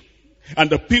rage And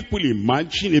the people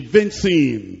imagine a vain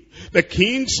thing. The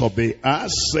kings of the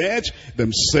earth set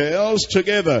themselves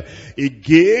together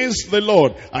against the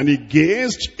Lord and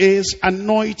against his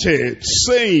anointed,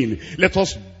 saying, let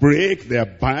us break their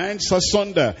bands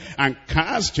asunder and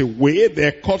cast away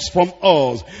their cords from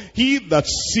us. He that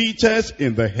sitteth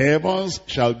in the heavens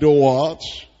shall do what?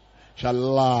 Shall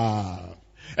laugh.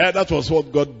 And that was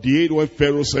what God did when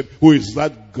Pharaoh said, who is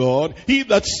that God? He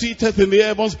that sitteth in the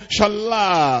heavens shall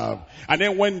laugh. And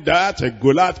then when that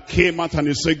Goliath came out and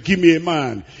he said, give me a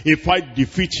man. If I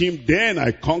defeat him, then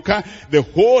I conquer the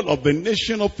whole of the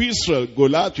nation of Israel.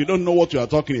 Goliath, you don't know what you are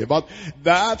talking about.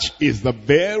 That is the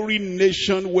very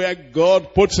nation where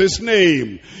God puts his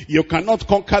name. You cannot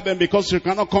conquer them because you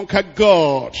cannot conquer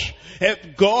God.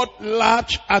 God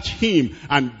laughed at him.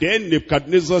 And then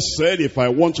Nebuchadnezzar said, if I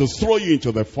want to throw you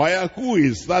into the fire, who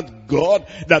is that God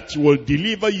that will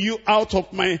deliver you out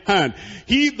of my hand?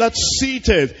 He that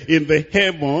sitteth in the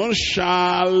heavens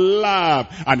shall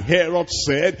laugh. And Herod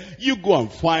said, you go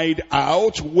and find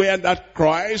out where that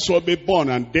Christ will be born,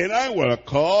 and then I will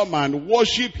come and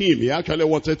worship him. He actually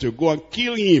wanted to go and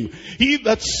kill him. He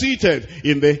that sitteth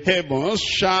in the heavens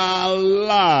shall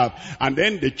laugh. And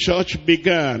then the church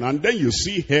began. And then you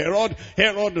see Herod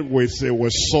with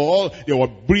Saul, they were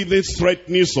breathing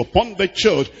threatenings upon the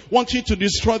church, wanting to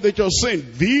destroy the church, saying,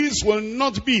 this will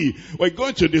not be. We're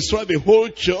going to destroy the whole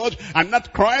church, and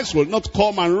that Christ will not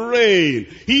come and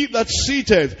reign. He that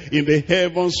sitteth in the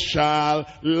heavens shall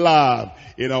laugh.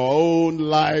 In our own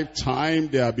lifetime,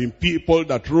 there have been people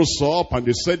that rose up and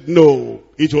they said, no,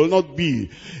 it will not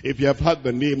be. If you have heard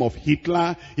the name of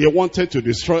Hitler, he wanted to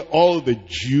destroy all the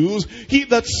Jews. He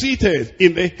that sitteth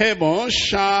in the heavens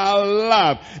shall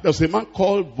laugh. There was a man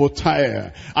called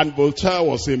Voltaire. And Voltaire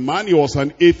was a man, he was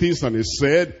an atheist, and he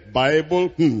said,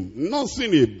 Bible,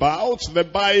 nothing about the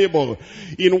Bible.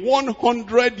 In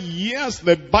 100 years,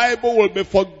 the Bible will be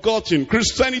forgotten.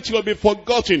 Christianity will be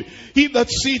forgotten. He that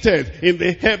sitteth in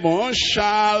the heavens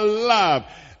shall laugh.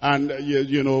 And,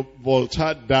 you know,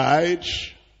 Voltaire died,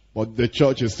 but the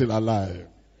church is still alive.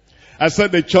 I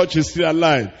said the church is still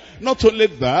alive. Not only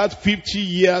that, 50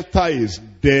 years after his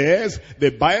death, the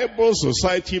Bible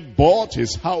Society bought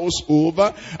his house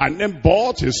over, and then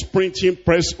bought his printing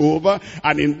press over,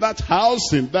 and in that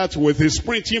house, with his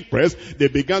printing press, they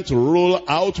began to roll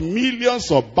out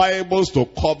millions of Bibles to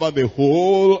cover the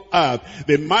whole earth.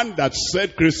 The man that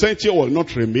said Christianity will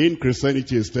not remain,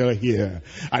 Christianity is still here.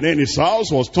 And then his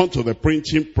house was turned to the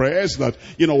printing press that,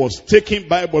 was taking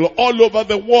Bible all over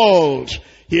the world.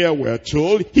 Here we are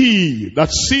told, he that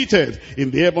sitteth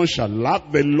in the heavens shall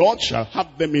laugh, the Lord shall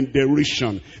have them in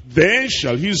derision. Then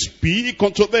shall he speak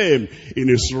unto them in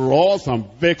his wrath and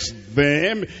vex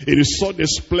them in his sore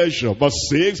displeasure. Verse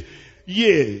 6,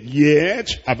 yea, yet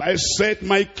have I set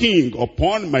my king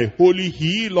upon my holy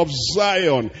hill of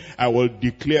Zion. I will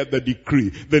declare the decree.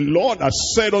 The Lord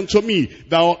has said unto me,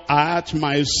 thou art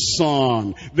my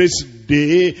son. This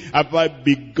day have I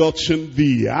begotten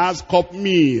thee. Ask of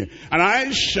me, and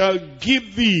I shall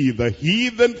give thee the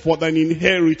heathen for thine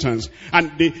inheritance,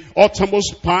 and the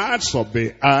uttermost parts of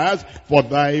the earth for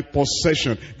thy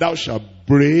possession. Thou shalt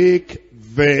break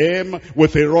them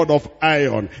with a rod of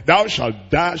iron. Thou shalt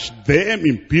dash them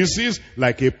in pieces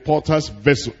like a potter's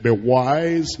vessel. Be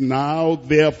wise now,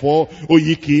 therefore, O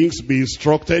ye kings, be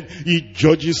instructed, ye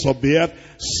judges of the earth.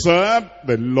 Serve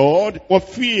the Lord with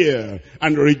fear,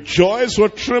 and rejoice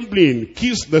with trembling.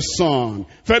 Kiss the Son,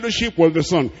 fellowship with the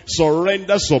Son,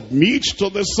 surrender, submit to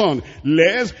the Son,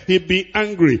 lest he be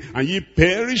angry, and ye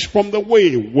perish from the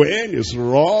way, when his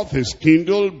wrath is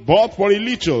kindled, but for a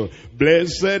little.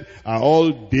 Blessed are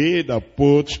all they that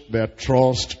put their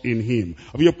trust in him.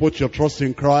 Have you put your trust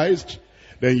in Christ?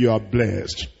 Then you are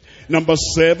blessed. Number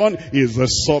 7 is the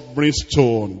sovereign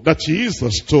stone. That is the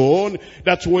stone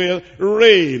that will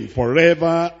reign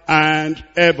forever and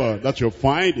ever. That you'll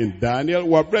find in Daniel.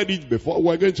 We have read it before.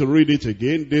 We're going to read it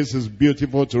again. This is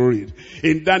beautiful to read.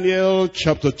 In Daniel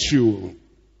chapter 2.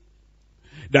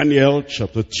 Daniel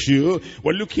chapter 2,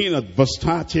 we're looking at verse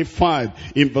 35.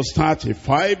 In verse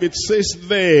 35 it says,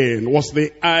 then was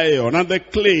the iron and the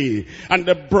clay and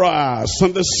the brass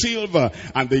and the silver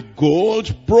and the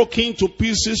gold broken to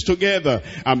pieces together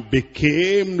and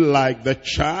became like the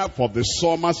chaff of the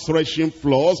summer threshing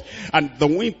floors, and the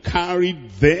wind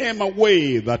carried them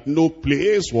away, that no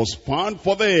place was found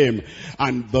for them.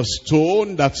 And the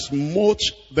stone that smote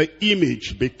the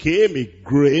image became a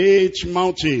great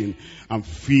mountain, and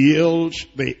filled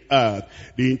the earth.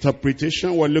 The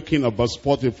interpretation we're looking at verse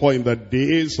 44, in the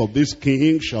days of this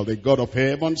king shall the God of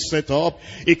heaven set up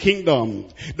a kingdom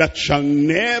that shall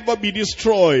never be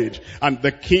destroyed, and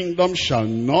the kingdom shall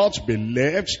not be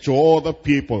left to other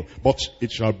people, but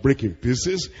it shall break in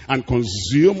pieces and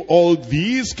consume all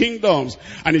these kingdoms,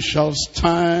 and it shall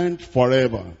stand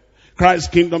forever. Christ's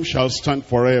kingdom shall stand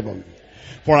forever.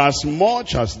 For as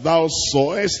much as thou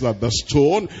sawest that the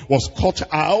stone was cut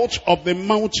out of the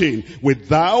mountain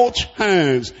without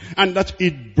hands, and that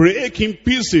it brake in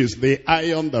pieces the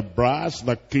iron, the brass,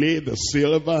 the clay, the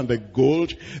silver, and the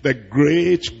gold, the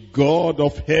great God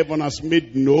of heaven has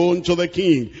made known to the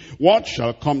king what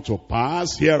shall come to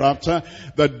pass hereafter.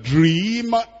 The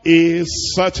dream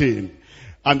is certain,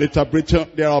 and the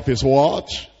interpretation thereof is what?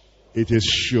 It is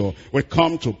sure. We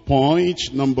come to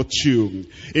point number 2.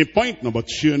 In point number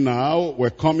 2 now,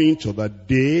 we're coming to the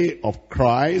day of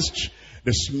Christ,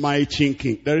 the smiting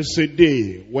king. There is a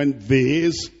day when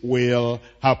this will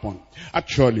happen.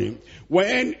 Actually,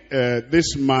 when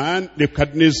this man,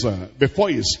 Nebuchadnezzar, before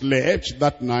he slept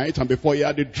that night and before he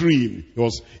had a dream,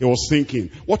 he was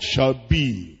thinking, what shall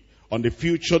be on the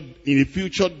future, in a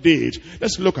future date?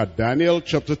 Let's look at Daniel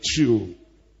chapter 2,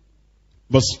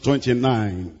 verse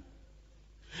 29.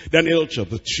 Daniel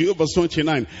chapter 2 verse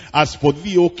 29. As for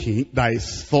thee, O king, thy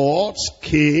thoughts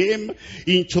came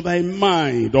into thy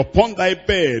mind upon thy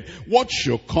bed, what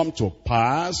shall come to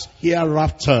pass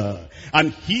hereafter?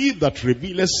 And he that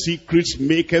revealeth secrets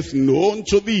maketh known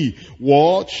to thee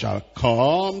what shall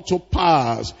come to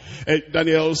pass.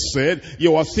 Daniel said,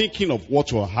 you are thinking of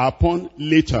what will happen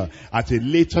later, at a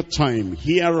later time,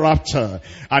 hereafter.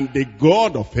 And the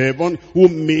God of heaven, who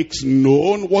makes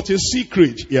known what is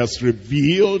secret, he has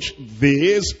revealed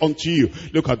this unto you.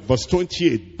 Look at verse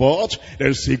 28. But there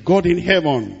is a God in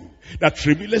heaven that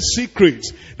revealeth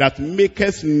secrets, that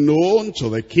maketh known to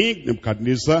the king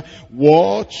Nebuchadnezzar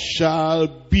what shall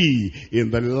be in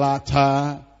the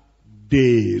latter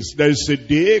days. There is a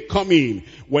day coming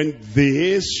when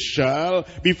this shall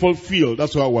be fulfilled.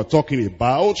 That's what we're talking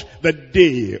about, the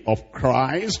day of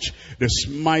Christ, the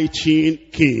smiting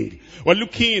king. We're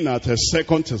looking at 2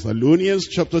 Thessalonians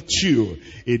chapter 2,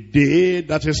 a day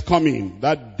that is coming,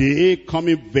 that day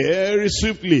coming very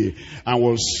swiftly, and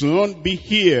will soon be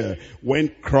here, when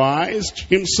Christ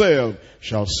himself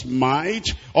shall smite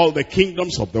all the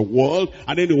kingdoms of the world,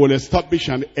 and then he will establish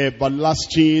an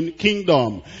everlasting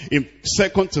kingdom. In 2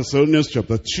 Thessalonians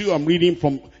chapter 2, I'm reading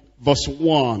from verse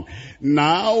 1.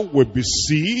 Now we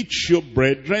beseech you,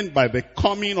 brethren, by the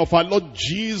coming of our Lord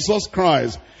Jesus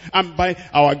Christ, and by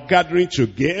our gathering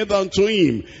together unto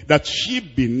him, that ye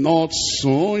be not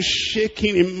so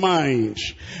shaken in mind,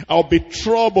 or be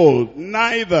troubled,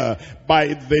 neither by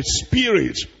the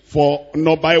Spirit,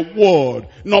 nor by word,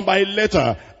 nor by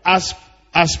letter, as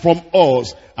from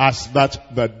us, as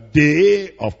that the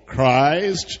day of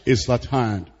Christ is at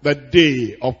hand. The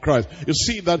day of Christ. You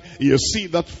see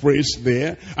that phrase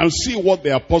there, and see what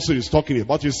the apostle is talking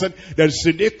about. He said, there is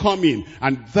a day coming,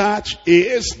 and that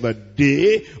is the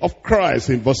day of Christ.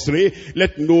 In verse 3,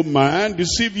 let no man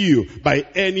deceive you by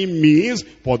any means,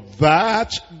 for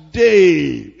that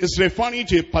day is referring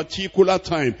to a particular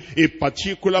time, a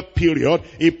particular period,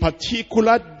 a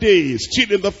particular day,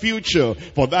 still in the future.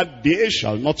 For that day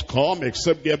shall not come,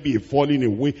 except there be a falling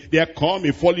away. There come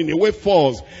a falling away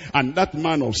first, and that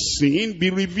man of sin be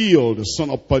revealed, the son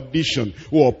of perdition,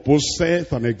 who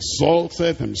opposeth and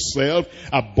exalteth himself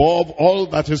above all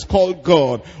that is called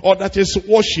God, or that is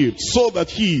worshipped, so that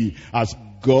he, as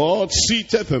God,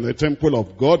 sitteth in the temple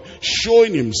of God,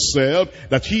 showing himself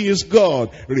that he is God.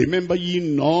 Remember ye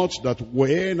not that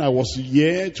when I was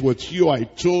yet with you, I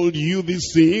told you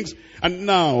these things? And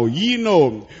now ye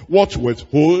know what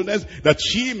withholdeth, that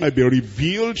ye may be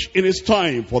revealed in his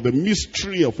time. For the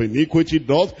mystery of iniquity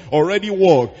doth already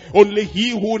work. Only he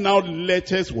who now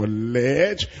letteth will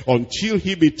let until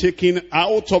he be taken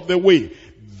out of the way.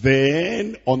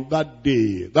 Then on that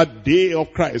day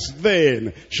of Christ,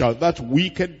 then shall that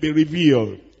wicked be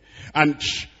revealed, and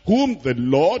whom the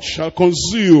Lord shall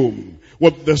consume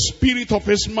with the spirit of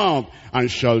his mouth, and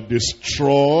shall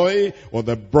destroy with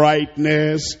the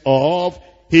brightness of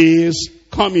his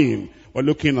coming. We're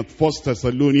looking at 1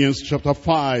 Thessalonians chapter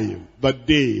 5,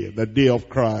 the day of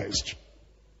Christ.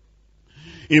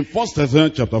 In 1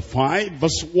 Thessalonians chapter 5,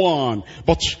 verse 1,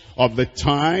 but of the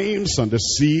times and the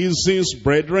seasons,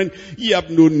 brethren, ye have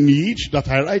no need that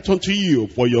I write unto you,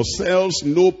 for yourselves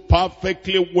know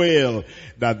perfectly well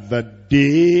that the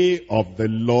day of the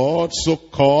Lord so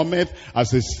cometh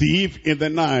as a thief in the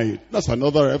night. That's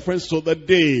another reference to the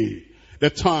day The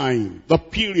time, the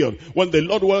period when the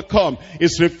Lord will come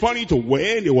is referring to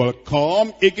when he will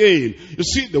come again. You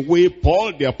see the way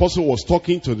Paul the apostle was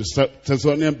talking to the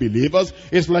Thessalonian believers,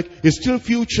 it's like it's still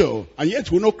future, and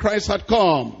yet we know Christ had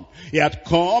come. He had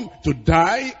come to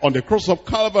die on the cross of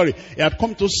Calvary. He had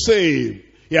come to save.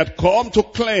 He had come to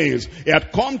cleanse. He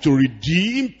had come to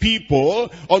redeem people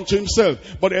unto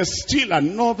himself. But there's still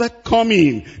another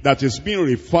coming that is being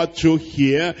referred to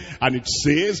here. And it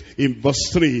says in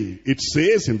verse 3. It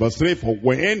says in verse 3, for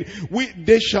when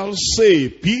they shall say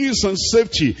peace and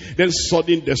safety, then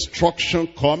sudden destruction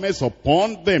cometh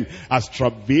upon them, as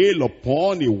travail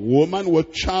upon a woman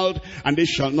with child, and they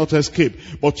shall not escape.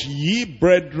 But ye,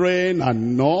 brethren, are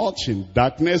not in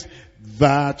darkness,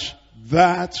 that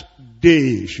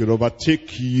day should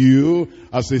overtake you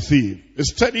as a thief.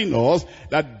 It's telling us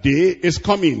that day is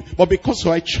coming. But because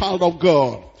you are a child of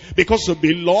God, because you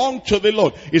belong to the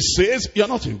Lord, it says you're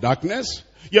not in darkness.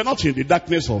 You're not in the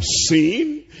darkness of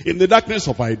sin, in the darkness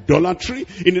of idolatry,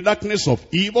 in the darkness of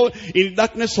evil, in the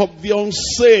darkness of the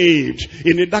unsaved,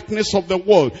 in the darkness of the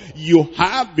world. You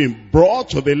have been brought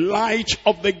to the light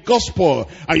of the gospel,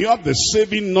 and you have the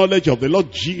saving knowledge of the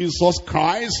Lord Jesus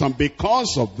Christ. And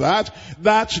because of that,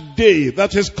 that day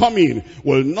that is coming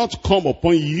will not come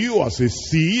upon you as a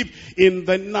thief in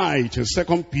the night. In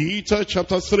 2 Peter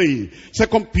chapter 3.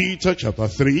 2 Peter chapter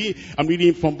 3, I'm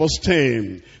reading from verse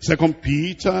 10. 2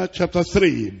 Peter chapter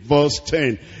 3, verse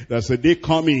 10. There's a day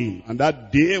coming, and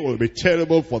that day will be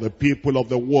terrible for the people of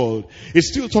the world.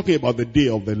 It's still talking about the day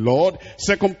of the Lord.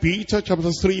 2 Peter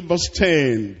chapter 3, verse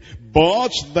 10.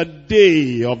 But the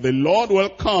day of the Lord will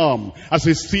come as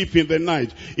a thief in the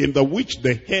night, in the which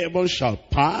the heavens shall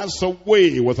pass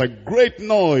away with a great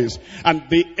noise, and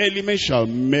the elements shall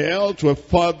melt with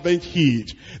fervent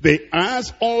heat. The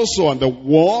earth also and the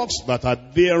works that are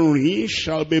therein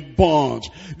shall be burnt.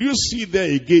 Do you see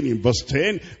there again in verse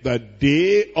 10? The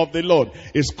day of the Lord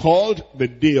is called the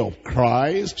day of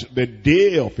Christ, the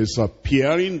day of his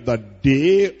appearing, the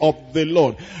day of the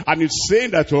Lord. And it's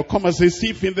saying that it will come as a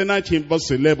thief in the night in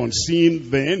verse 11. Seeing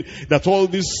then that all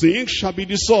these things shall be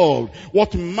dissolved,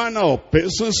 what manner of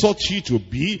persons ought ye to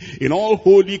be in all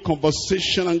holy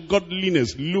conversation and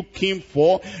godliness, looking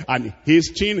for and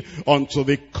hasting unto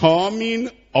the coming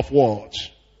of what?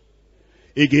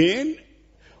 Again,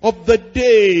 of the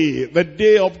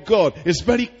day of God. It's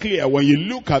very clear when you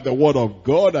look at the word of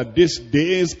God that this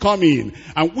day is coming.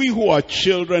 And we who are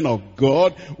children of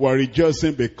God, we're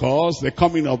rejoicing because the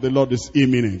coming of the Lord is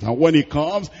imminent. And when he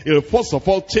comes, he will first of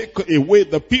all take away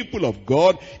the people of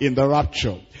God in the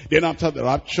rapture. Then after the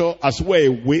rapture, as we're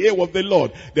away with the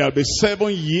Lord, there will be 7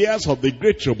 years of the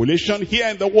great tribulation here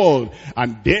in the world.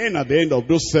 And then at the end of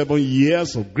those 7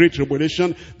 years of great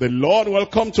tribulation, the Lord will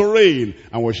come to reign,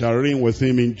 and we shall reign with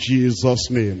him in Jesus'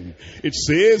 name. It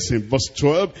says in verse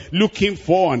 12, looking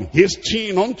for and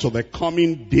hasting unto the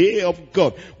coming day of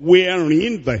God,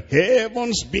 wherein the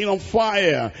heavens being on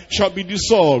fire shall be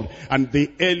dissolved, and the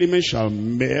elements shall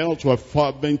melt with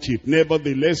fervent heat.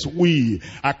 Nevertheless, we,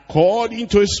 according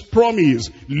to his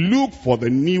promise, look for the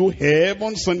new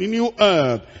heavens and the new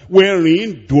earth,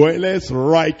 wherein dwelleth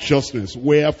righteousness.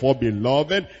 Wherefore,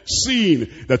 beloved, seeing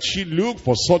that ye look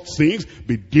for such things,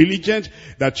 be diligent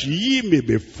that ye may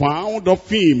be found of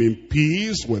him in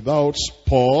peace, without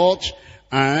spot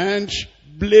and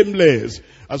blameless.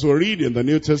 As we read in the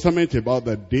New Testament about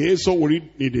that day, so we read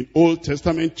in the Old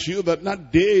Testament too,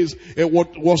 that day is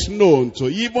what was known to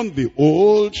even the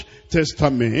Old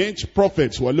Testament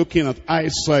prophets. We're looking at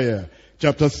Isaiah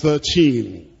chapter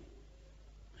 13.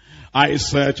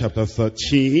 Isaiah chapter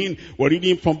 13, we're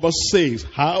reading from verse 6.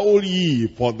 Howl ye,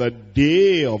 for the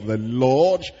day of the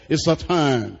Lord is at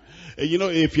hand. You know,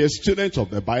 if you're a student of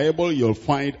the Bible, you'll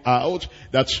find out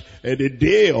that the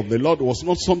day of the Lord was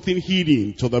not something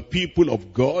hidden to the people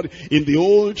of God in the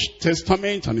Old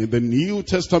Testament and in the New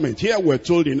Testament. Here we're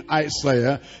told in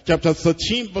Isaiah chapter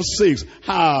 13 verse 6,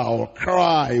 howl,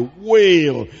 cry,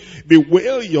 wail,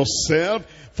 bewail yourself,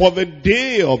 for the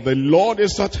day of the Lord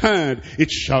is at hand.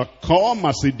 It shall come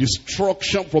as a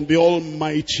destruction from the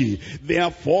Almighty.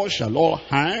 Therefore shall all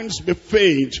hands be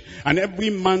faint, and every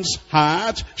man's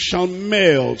heart shall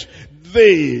melt.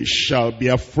 They shall be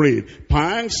afraid.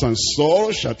 Pangs and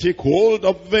sorrow shall take hold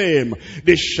of them.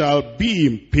 They shall be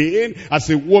in pain as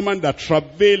a woman that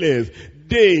travaileth.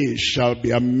 They shall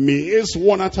be amazed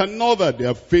one at another.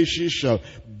 Their faces shall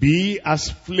be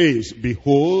as flames.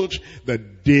 Behold, the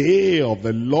day of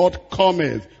the Lord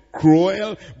cometh,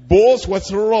 cruel, both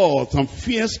with wrath and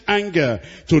fierce anger,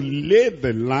 to lay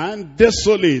the land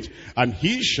desolate, and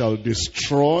he shall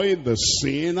destroy the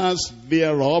sinners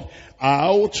thereof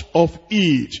out of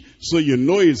it. So you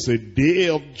know it's a day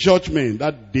of judgment,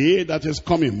 that day that is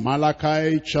coming.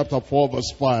 Malachi chapter 4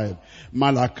 verse 5.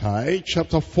 Malachi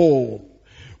chapter 4.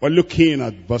 We're looking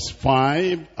at verse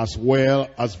 5 as well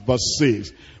as verse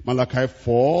 6. Malachi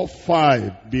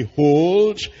 4:5.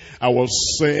 Behold, I will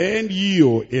send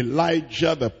you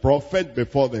Elijah the prophet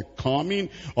before the coming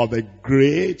of the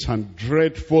great and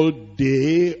dreadful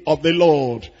day of the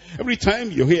Lord. Every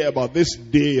time you hear about this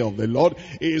day of the Lord,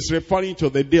 it is referring to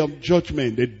the day of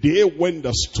judgment, the day when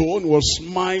the stone will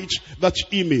smite that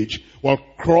image, will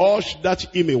crush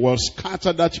that image, will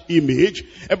scatter that image.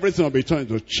 Everything will be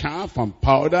turned into chaff and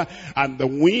powder, and the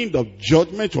wind of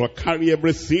judgment will carry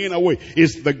everything away.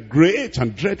 It's the great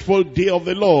and dreadful day of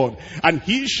the Lord. And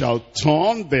he shall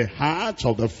turn the heart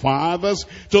of the fathers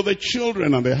to the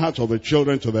children, and the heart of the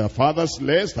children to their fathers,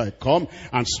 lest I come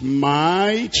and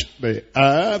smite the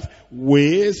earth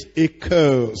with a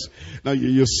curse. Now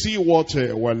you see what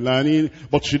we're learning.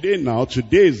 But today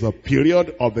is the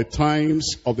period of the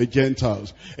times of the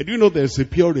Gentiles. And you know there's a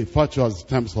period referred to as the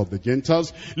times of the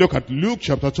Gentiles. Look at Luke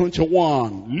chapter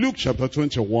 21. Luke chapter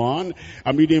 21.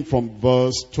 I'm reading from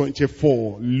verse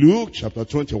 24. Luke chapter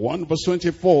 21 verse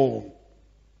 24.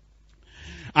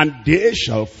 And they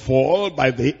shall fall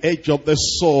by the edge of the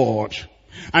sword,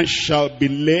 and shall be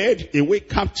led away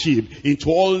captive into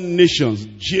all nations.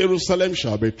 Jerusalem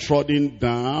shall be trodden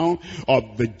down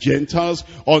of the Gentiles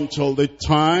until the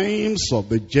times of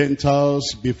the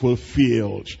Gentiles be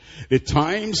fulfilled. The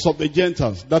times of the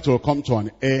Gentiles, that will come to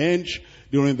an end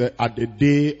at the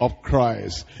day of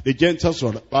Christ. The Gentiles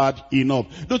were bad enough.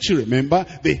 Don't you remember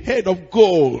the head of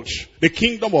gold, the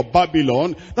kingdom of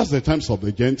Babylon? That's the times of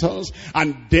the Gentiles.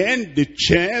 And then the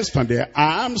chest and the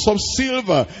arms of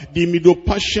silver, the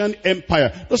Medo-Persian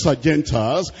Empire. Those are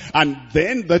Gentiles. And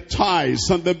then the thighs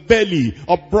and the belly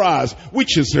of brass,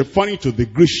 which is referring to the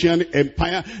Grecian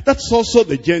Empire. That's also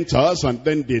the Gentiles. And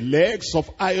then the legs of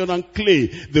iron and clay,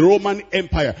 the Roman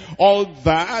Empire. All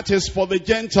that is for the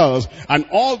Gentiles. And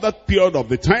all that period of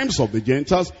the times of the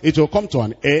Gentiles, it will come to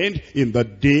an end in the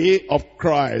day of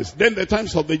Christ. Then the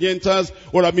times of the Gentiles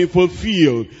will have been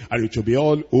fulfilled, and it will be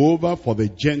all over for the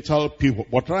Gentile people.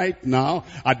 But right now,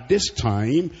 at this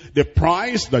time, the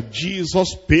price that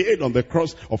Jesus paid on the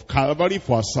cross of Calvary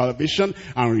for our salvation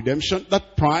and redemption,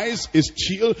 that price is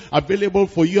still available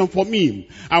for you and for me.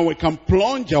 And we can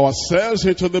plunge ourselves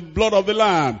into the blood of the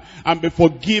Lamb and be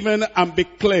forgiven and be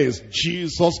cleansed.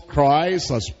 Jesus Christ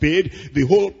has paid the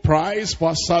whole price for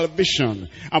our salvation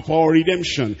and for our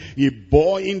redemption. He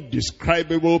bore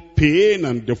indescribable pain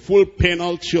and the full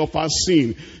penalty of our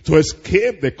sin to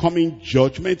escape the coming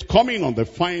judgment, coming on the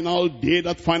final day,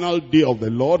 that final day of the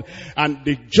Lord, and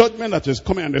the judgment that is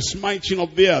coming and the smiting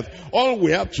of the earth. All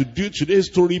we have to do today is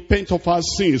to repent of our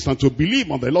sins and to believe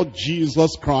on the Lord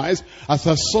Jesus Christ as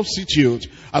a substitute,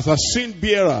 as a sin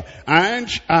bearer, and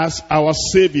as our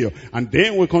Savior. And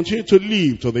then we continue to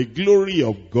live to the glory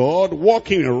of God,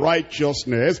 walking in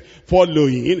righteousness,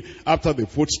 following after the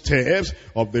footsteps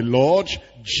of the Lord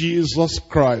Jesus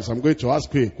Christ. I'm going to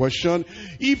ask you a question.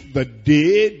 If the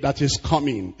day that is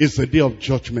coming is the day of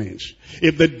judgment,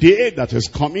 if the day that is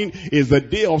coming is the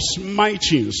day of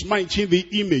smiting the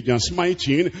image and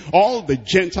smiting all the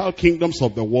Gentile kingdoms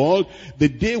of the world, the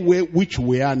day which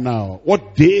we are now,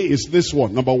 what day is this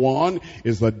one? Number one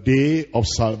is the day of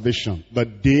salvation. The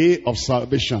day of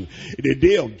salvation. The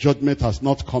day of judgment has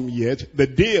not come yet. The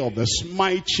day of the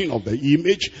smiting of the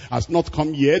image has not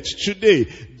come yet. Today,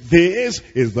 this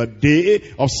is the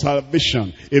day of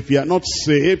salvation. If you are not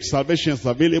saved, salvation is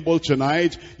available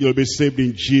tonight. You'll be saved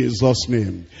in Jesus'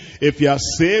 name. If you are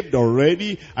saved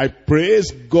already, I praise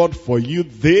God for you.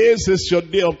 This is your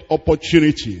day of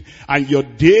opportunity and your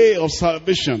day of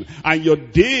salvation and your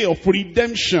day of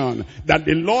redemption that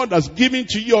the Lord has given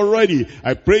to you already.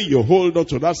 I pray you hold on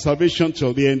to that salvation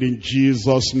till the end in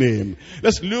Jesus' name.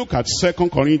 Let's look at 2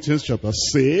 Corinthians chapter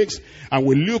 6 and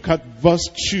we'll look at verse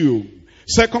 2.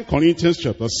 2 Corinthians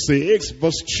chapter 6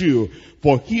 verse 2.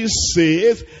 For he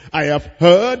saith, I have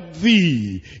heard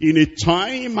thee in a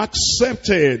time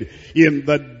accepted, in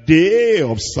the day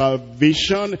of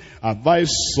salvation have I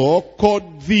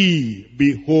succored thee.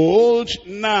 Behold,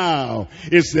 now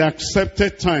is the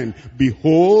accepted time.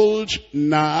 Behold,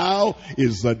 now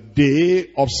is the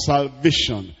day of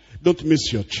salvation. Don't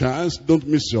miss your chance. Don't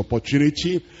miss your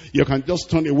opportunity. You can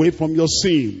just turn away from your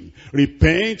sin.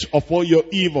 Repent of all your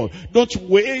evil. Don't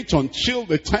wait until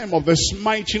the time of the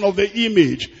smiting of the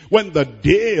image, when the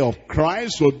day of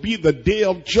Christ will be the day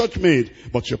of judgment.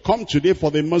 But you come today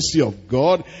for the mercy of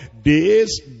God.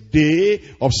 This day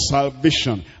of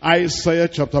salvation. Isaiah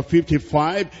chapter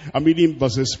 55, I'm reading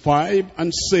verses 5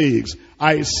 and 6.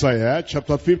 Isaiah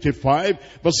chapter 55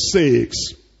 verse 6.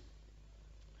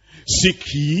 Seek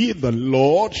ye the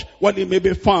Lord while he may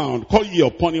be found. Call ye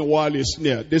upon him while he is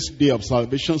near. This day of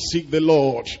salvation, seek the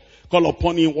Lord. Call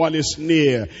upon him while he is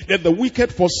near. Let the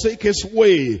wicked forsake his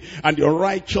way, and the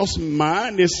righteous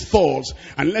man his thoughts,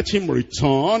 and let him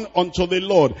return unto the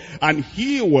Lord, and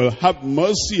he will have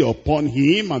mercy upon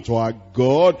him and to our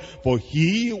God, for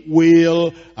he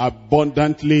will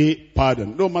abundantly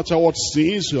pardon. No matter what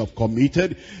sins you have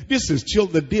committed, this is still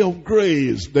the day of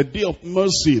grace, the day of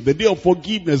mercy, the day of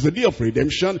forgiveness, the day of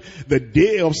redemption, the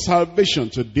day of salvation.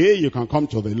 Today you can come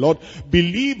to the Lord,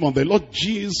 believe on the Lord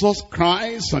Jesus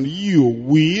Christ, and you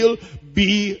will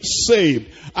be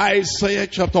saved. Isaiah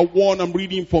chapter 1, I'm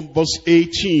reading from verse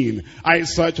 18.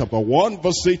 Isaiah chapter 1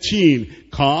 verse 18.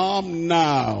 Come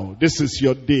now. This is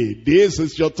your day. This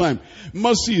is your time.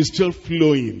 Mercy is still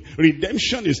flowing.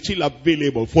 Redemption is still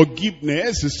available.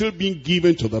 Forgiveness is still being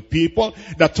given to the people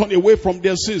that turn away from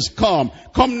their sins. Come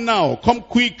now. Come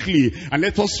quickly. And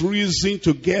let us reason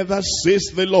together,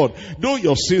 says the Lord. Though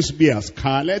your sins be as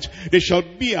scarlet, they shall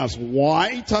be as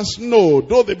white as snow.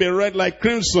 Though they be red like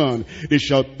crimson, they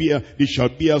shall be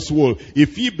as wool.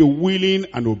 If ye be willing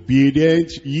and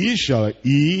obedient, ye shall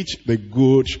eat the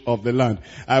good of the land.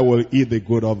 I will eat the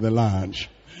good of the land.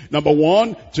 Number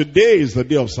one, today is the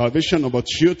day of salvation. Number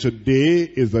two, today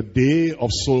is the day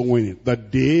of soul winning. The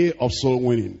day of soul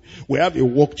winning. We have a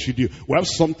work to do. We have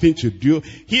something to do.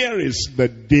 Here is the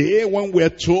day when we are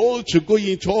told to go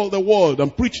into all the world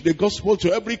and preach the gospel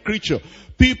to every creature.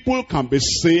 People can be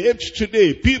saved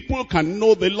today. People can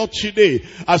know the Lord today.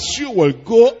 As you will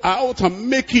go out and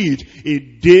make it a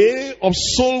day of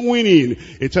soul winning.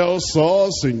 It tells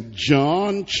us in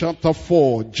John chapter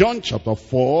 4. John chapter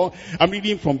 4. I'm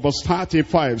reading from verse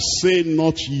 35. Say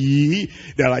not ye,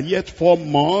 there are yet 4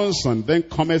 months, and then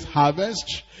cometh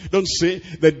harvest. Don't say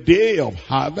the day of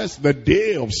harvest, the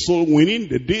day of soul winning,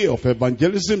 the day of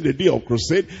evangelism, the day of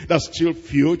crusade. That's still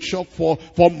future for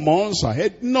months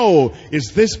ahead. No,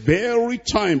 it's this very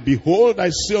time. Behold, I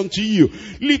say unto you,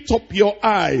 lift up your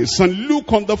eyes and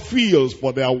look on the fields,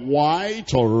 for they are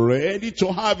white already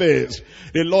to harvest.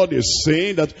 The Lord is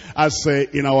saying that as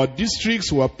in our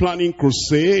districts we're planning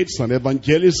crusades and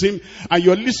evangelism, and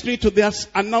you're listening to their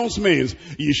announcements,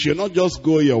 you should not just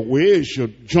go your way. You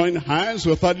should join hands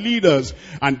with our leaders,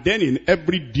 and then in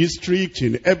every district,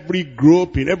 in every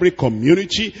group, in every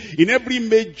community, in every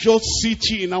major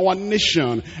city in our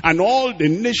nation, and all the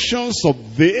nations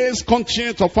of this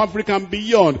continent of Africa and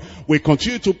beyond, we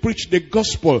continue to preach the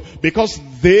gospel, because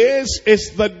this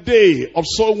is the day of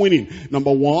soul winning.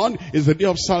 Number one is the day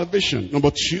of salvation.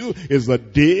 Number two is the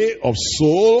day of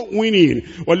soul winning.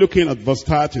 We're looking at verse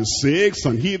 36.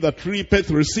 And he that reapeth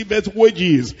receiveth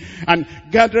wages, and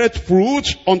gathereth fruit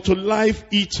unto life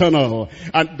eternal,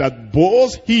 and that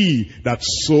both he that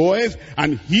soweth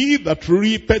and he that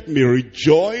reapeth may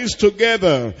rejoice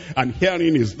together. And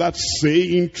herein is that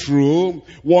saying true,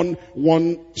 one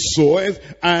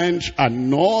soweth and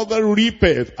another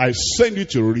reapeth. I send you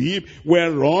to reap,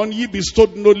 whereon ye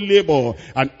bestowed no labor,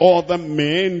 and other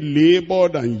men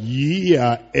labored, and ye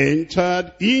are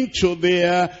entered into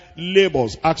their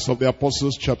labors. Acts of the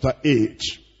Apostles chapter 8.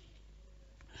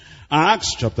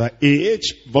 Acts chapter 8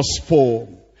 verse 4.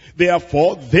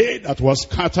 Therefore they that were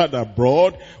scattered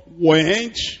abroad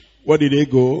went, where did they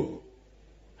go?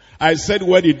 I said,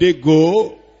 where did they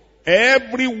go?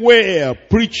 Everywhere,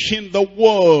 preaching the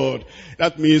word.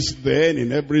 That means then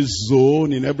in every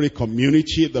zone, in every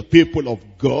community, the people of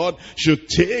God should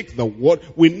take the word.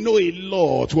 We know a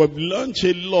lot. We've learned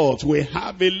a lot. We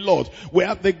have a lot. We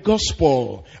have the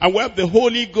gospel. And we have the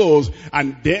Holy Ghost.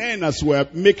 And then as we're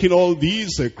making all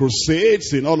these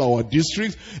crusades in all our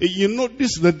districts, you know,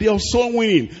 this is the day of soul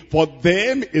winning. For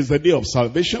them is the day of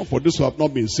salvation. For those who have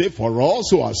not been saved, for us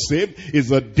who are saved, is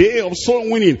the day of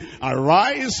soul winning.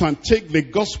 Arise and take the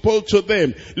gospel to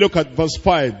them. Look at verse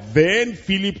 5. Then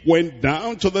Philip went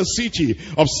down to the city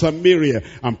of Samaria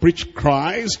and preached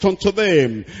Christ unto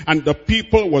them. And the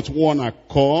people with one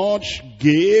accord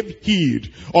gave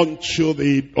heed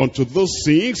unto those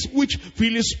things which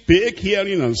Philip spake,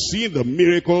 hearing and seeing the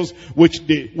miracles which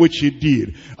he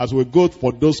did. As we go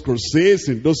for those crusades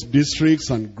in those districts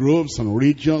and groups and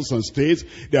regions and states,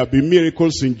 there will be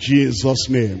miracles in Jesus'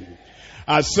 name.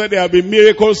 I said there will be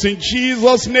miracles in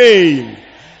Jesus' name.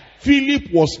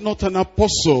 Philip was not an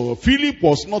apostle. Philip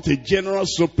was not a general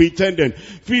superintendent.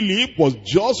 Philip was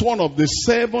just one of the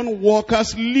 7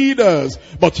 workers leaders.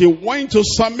 But he went to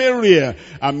Samaria,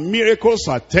 and miracles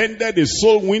attended his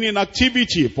soul winning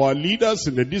activity. For our leaders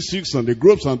in the districts and the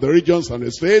groups and the regions and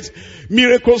the states,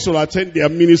 miracles will attend their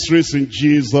ministries in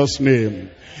Jesus' name.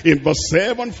 In verse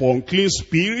 7, for unclean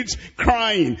spirits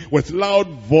crying with loud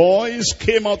voice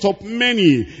came out of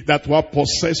many that were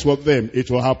possessed with them. It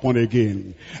will happen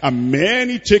again. And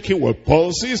many taken with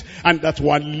palsies, and that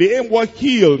were lame were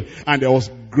healed. And there was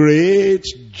great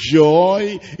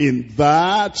joy in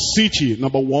that city.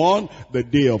 Number 1, the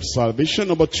day of salvation.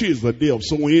 Number 2 is the day of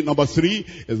soul winning. Number 3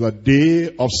 is the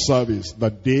day of service. The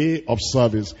day of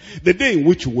service. The day in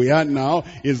which we are now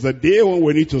is the day when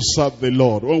we need to serve the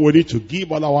Lord, when we need to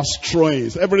give all our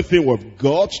strength, everything we've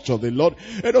got to the Lord.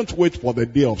 And don't wait for the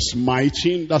day of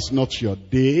smiting. That's not your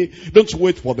day. Don't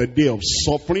wait for the day of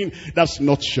suffering. That's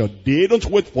not your day. Don't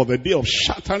wait for the day of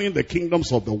shattering the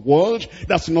kingdoms of the world.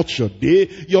 That's not your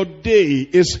day. Your day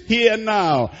is here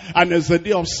now, and it's a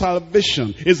day of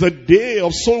salvation. It's a day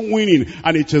of soul winning,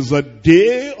 and it is a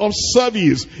day of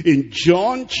service. In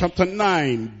John chapter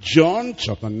 9,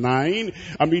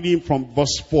 I'm reading from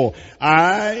verse 4.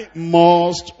 I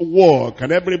must walk.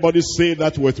 Can everybody say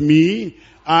that with me?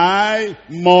 I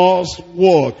must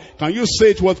walk. Can you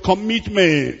say it with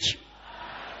commitment?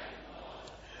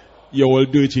 You will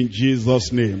do it in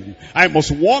Jesus' name. I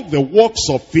must walk the works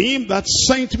of him that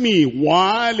sent me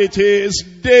while it is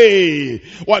day.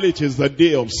 While it is the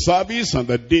day of service and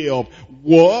the day of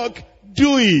work,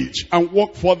 do it and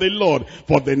work for the Lord.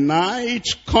 For the night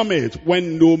cometh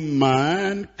when no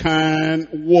man can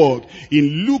work.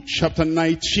 In Luke chapter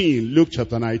 19,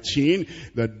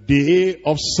 the day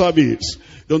of service.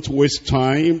 Don't waste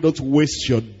time. Don't waste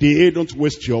your day. Don't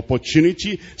waste your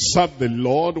opportunity. Serve the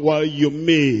Lord while you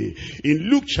may. In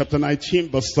Luke chapter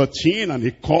 19 verse 13, and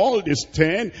he called his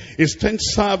 10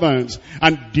 servants,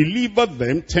 and delivered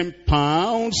them 10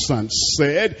 pounds, and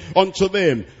said unto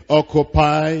them,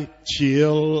 occupy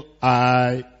till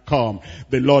I come.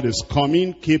 The Lord is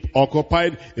coming. Keep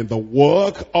occupied in the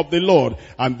work of the Lord,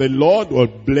 and the Lord will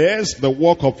bless the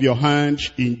work of your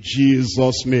hands in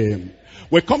Jesus' name.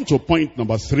 We come to point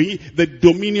number 3, the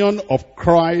dominion of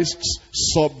Christ's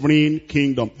sovereign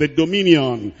kingdom. The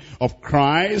dominion of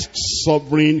Christ's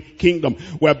sovereign kingdom.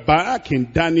 We're back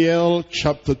in Daniel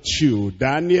chapter 2.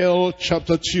 Daniel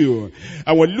chapter 2.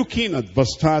 And we're looking at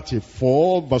verse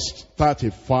 34, verse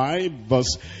 35,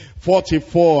 verse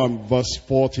 44, and verse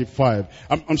 45.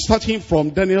 I'm starting from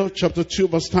Daniel chapter 2,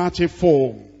 verse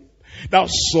 34. Thou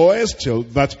sawest till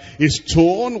that his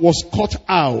stone was cut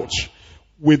out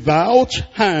without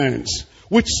hands,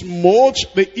 which smote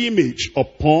the image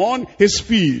upon his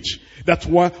feet, that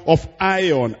were of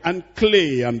iron and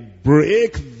clay, and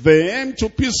brake them to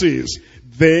pieces.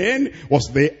 Then was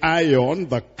the iron,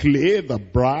 the clay, the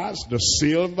brass, the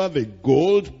silver, the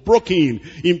gold broken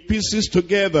in pieces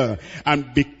together,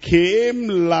 and became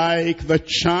like the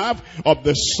chaff of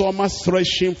the summer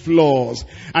threshing floors.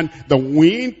 And the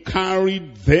wind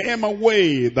carried them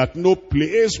away, that no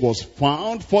place was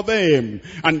found for them.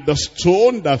 And the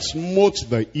stone that smote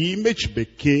the image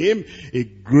became a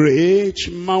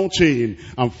great mountain,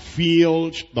 and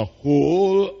filled the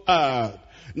whole earth.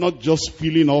 Not just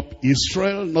filling up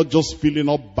Israel, not just filling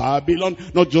up Babylon,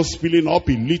 not just filling up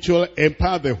a little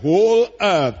empire, the whole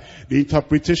earth. The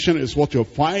interpretation is what you'll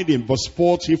find in verse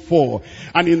 44.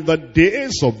 And in the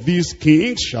days of these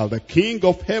kings shall the King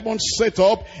of heaven set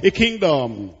up a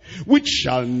kingdom which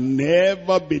shall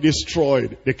never be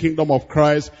destroyed. The kingdom of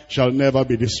Christ shall never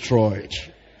be destroyed.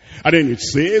 And then it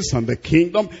says, and the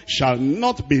kingdom shall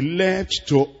not be left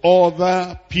to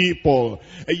other people.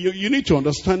 You need to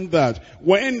understand that.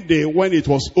 When it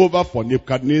was over for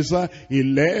Nebuchadnezzar, he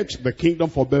left the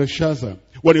kingdom for Belshazzar.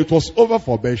 When it was over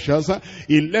for Belshazzar,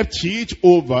 he left it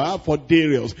over for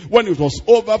Darius. When it was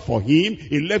over for him,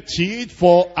 he left it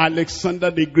for Alexander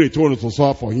the Great. When it was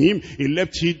over for him, he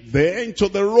left it then to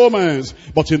the Romans.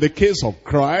 But in the case of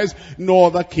Christ, no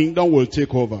other kingdom will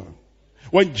take over.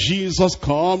 When Jesus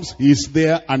comes, he is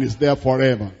there and is there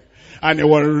forever. And he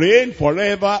will reign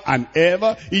forever and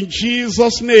ever in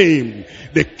Jesus' name.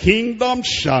 The kingdom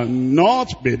shall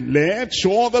not be left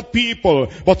to other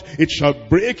people, but it shall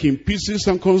break in pieces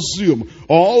and consume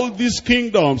all these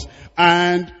kingdoms.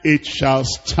 And it shall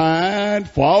stand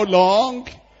for how long?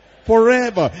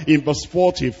 Forever. In verse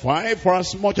 45, for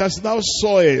as much as thou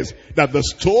sawest that the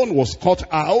stone was cut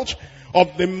out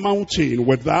of the mountain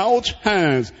without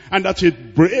hands, and that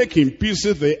it break in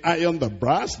pieces the iron, the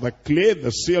brass, the clay,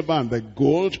 the silver, and the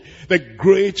gold, the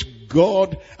great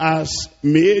God has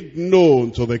made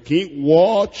known to the king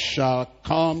what shall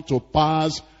come to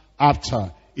pass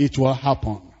after. It will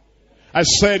happen. I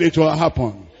said it will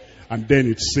happen. And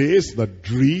then it says, the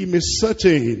dream is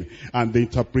certain, and the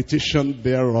interpretation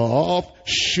thereof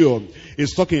sure.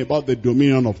 It's talking about the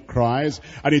dominion of Christ,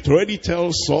 and it already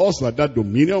tells us that that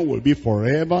dominion will be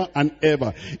forever and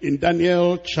ever. In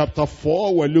Daniel chapter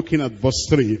 4, we're looking at verse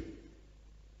 3.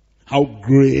 How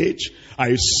great are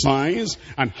his signs,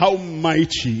 and how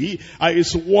mighty are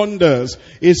his wonders.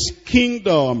 His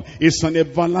kingdom is an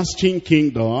everlasting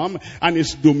kingdom, and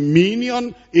his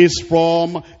dominion is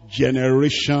from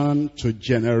generation to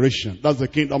generation. That's the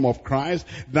kingdom of Christ.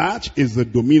 That is the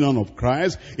dominion of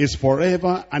Christ. It's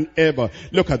forever and ever.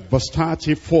 Look at verse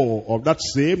 34 of that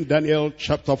same Daniel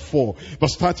chapter 4.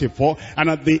 Verse 34, and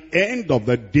at the end of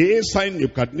the days I,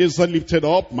 Nebuchadnezzar, lifted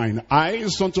up mine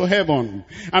eyes unto heaven,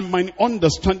 and mine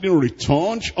understanding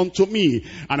returned unto me.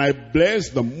 And I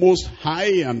blessed the Most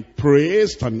High, and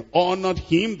praised and honored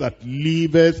him that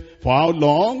liveth for how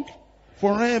long?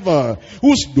 Forever.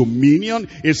 Whose dominion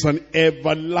is an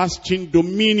everlasting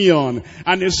dominion,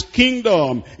 and his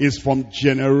kingdom is from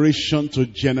generation to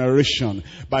generation.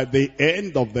 By the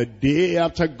end of the day,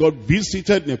 after God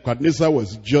visited Nebuchadnezzar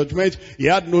with judgment, he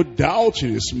had no doubt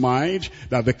in his mind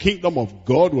that the kingdom of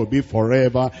God will be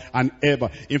forever and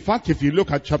ever. In fact, if you look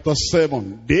at chapter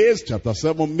 7, this chapter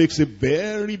 7 makes it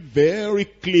very, very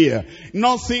clear.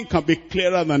 Nothing can be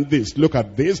clearer than this. Look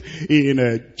at this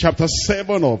in chapter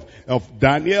 7 of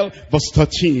Daniel, verse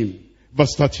 13.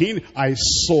 Verse 13, I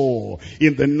saw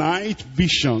in the night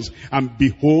visions, and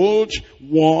behold,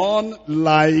 one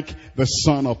like the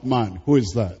Son of Man. Who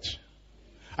is that?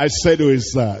 I said, who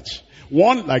is that?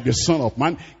 One like the Son of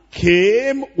Man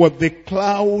came with the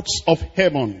clouds of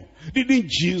heaven. Didn't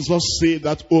Jesus say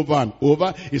that over and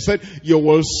over? He said, you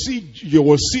will see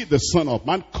the Son of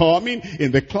Man coming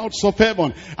in the clouds of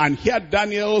heaven. And here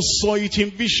Daniel saw it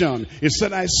in vision. He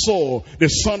said, I saw the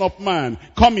Son of Man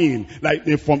coming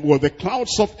with the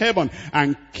clouds of heaven,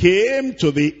 and came to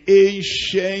the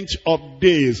Ancient of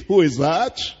Days. Who is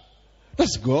that?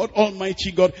 That's God,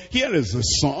 Almighty God. Here is the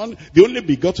Son, the only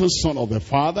begotten Son of the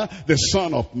Father, the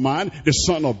Son of Man, the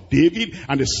Son of David,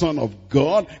 and the Son of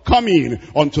God, coming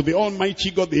unto the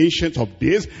Almighty God, the Ancient of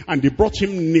Days. And they brought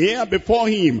him near before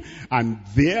him, and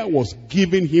there was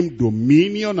given him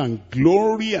dominion and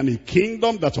glory and a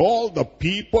kingdom, that all the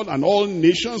people and all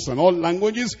nations and all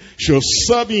languages shall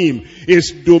serve him.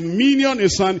 His dominion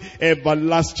is an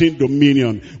everlasting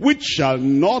dominion, which shall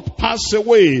not pass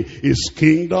away. His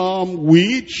kingdom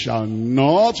which shall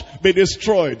not be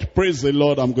destroyed. Praise the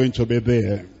Lord, I'm going to be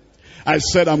there. I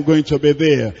said I'm going to be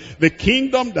there. The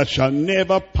kingdom that shall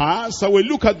never pass. I will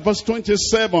look at verse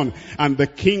 27. And the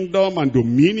kingdom and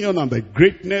dominion and the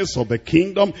greatness of the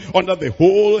kingdom under the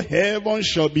whole heaven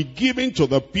shall be given to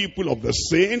the people of the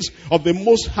saints of the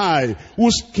Most High,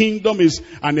 whose kingdom is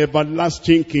an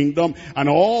everlasting kingdom, and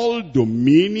all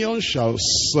dominion shall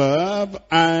serve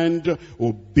and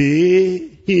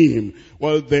obey him.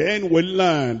 Well, then we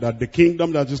learn that the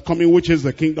kingdom that is coming, which is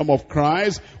the kingdom of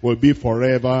Christ, will be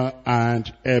forever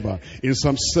and ever. In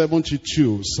Psalm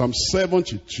 72,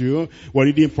 we're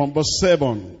reading from verse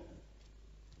 7.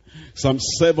 Psalm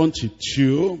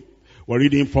 72, we're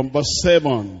reading from verse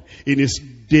 7. In his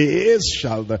days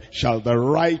shall the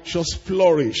righteous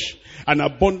flourish, an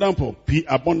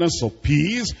abundance of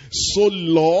peace, so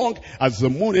long as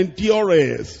the moon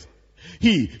endureth.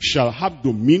 He shall have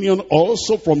dominion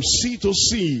also from sea to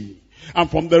sea, and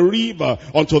from the river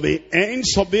unto the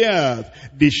ends of the earth.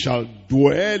 They shall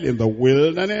dwell in the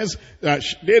wilderness.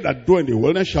 They that dwell in the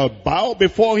wilderness shall bow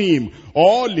before him.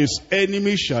 All his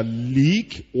enemies shall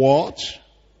lick what?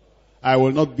 I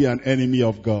will not be an enemy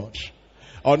of God.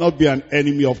 I will not be an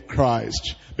enemy of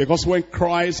Christ. Because when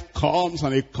Christ comes,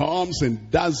 and he comes in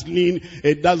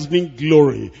a dazzling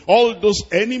glory, all those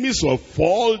enemies will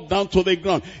fall down to the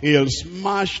ground. He'll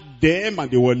smash them, and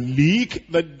they will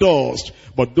lick the dust.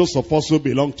 But those of us who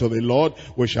belong to the Lord,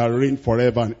 we shall reign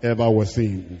forever and ever with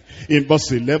him. In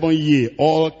verse 11, yea,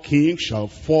 all kings shall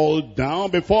fall down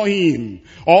before him.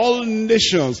 All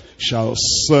nations shall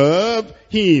serve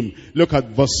him. Look at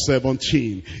verse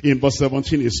 17. In verse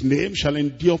 17, his name shall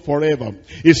endure forever.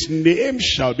 His name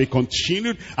shall be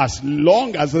continued as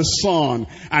long as the sun,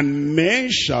 and men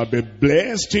shall be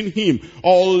blessed in him.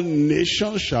 All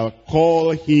nations shall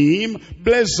call him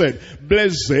blessed.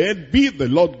 Blessed be the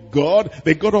Lord God,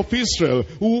 the God of Israel,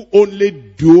 who only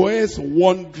doeth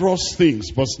wondrous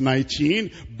things. Verse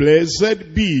 19,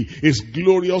 blessed be his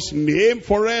glorious name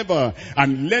forever,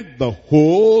 and let the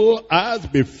whole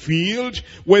earth be filled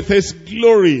with his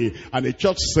glory. And the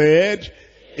church said,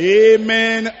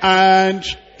 Amen and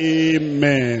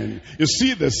Amen. You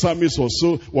see, the psalmist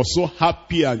was so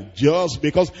happy and just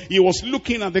because he was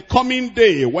looking at the coming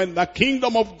day when the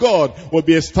kingdom of God will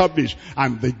be established,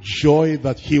 and the joy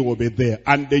that he will be there,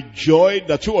 and the joy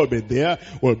that you will be there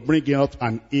will bring out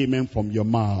an amen from your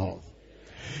mouth.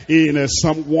 In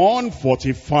Psalm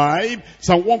 145,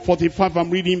 I'm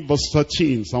reading verse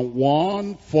 13. Psalm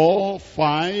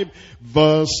 145,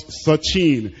 verse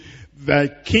 13. Thy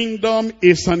kingdom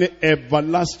is an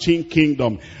everlasting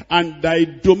kingdom, and thy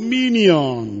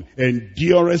dominion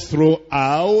endureth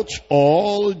throughout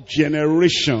all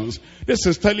generations. This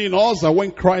is telling us that when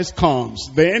Christ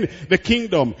comes, then the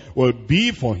kingdom will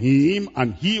be for him,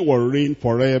 and he will reign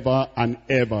forever and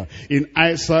ever. In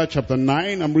Isaiah chapter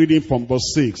 9, I'm reading from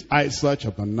verse 6. Isaiah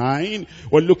chapter 9,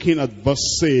 we're looking at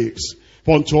verse 6.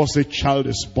 For unto us a child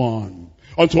is born,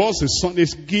 unto us a son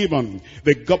is given.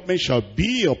 The government shall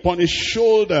be upon his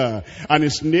shoulder, and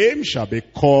his name shall be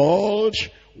called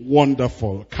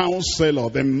Wonderful, Counselor,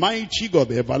 the Mighty God,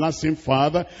 the Everlasting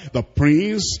Father, the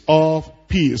Prince of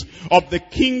Peace. Of the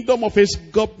kingdom of his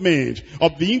government,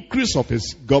 of the increase of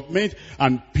his government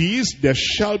and peace, there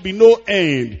shall be no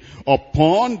end,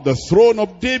 upon the throne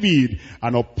of David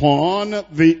and upon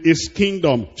his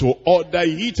kingdom, to order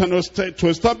it and to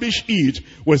establish it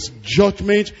with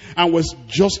judgment and with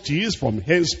justice from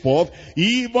henceforth,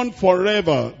 even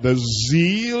forever. The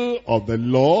zeal of the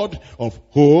Lord of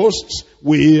hosts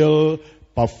will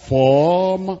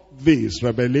perform this.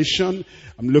 Revelation,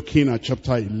 I'm looking at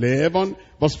chapter 11,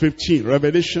 verse 15.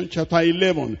 Revelation chapter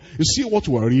 11. You see what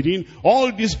we're reading?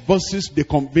 All these verses, they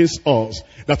convince us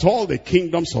that all the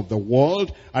kingdoms of the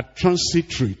world are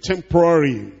transitory,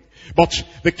 temporary. But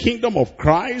the kingdom of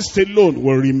Christ alone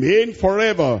will remain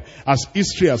forever, as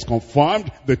history has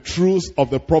confirmed the truth of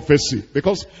the prophecy.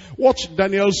 Because what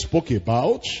Daniel spoke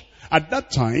about, at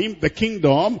that time, the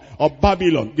kingdom of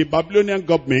Babylon, the Babylonian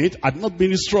government, had not been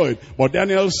destroyed. But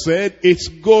Daniel said, it's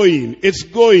going,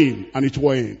 and it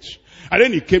went. And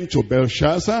then he came to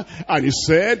Belshazzar, and he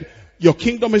said, your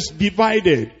kingdom is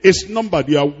divided. It's numbered.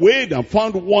 You are weighed and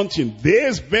found wanting.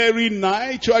 This very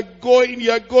night you are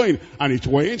going. And it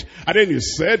went. And then he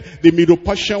said, the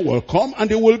Medo-Persian will come and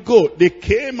they will go. They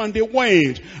came and they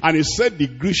went. And he said, the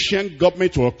Grecian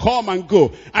government will come and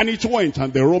go. And it went.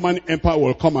 And the Roman Empire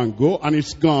will come and go. And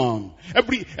it's gone.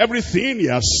 Everything he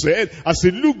has said, as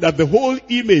he looked at the whole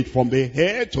image, from the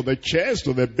head to the chest,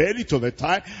 to the belly, to the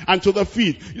thigh, and to the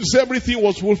feet, you see, everything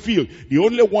was fulfilled. The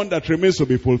only one that remains to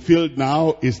be fulfilled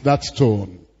now is that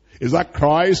stone. Is that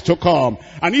Christ to come.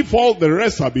 And if all the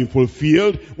rest have been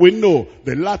fulfilled, we know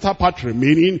the latter part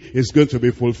remaining is going to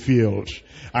be fulfilled.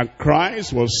 And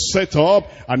Christ will set up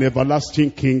an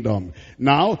everlasting kingdom.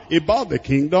 Now, about the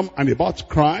kingdom and about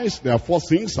Christ, there are 4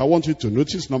 things I want you to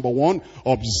notice. Number 1,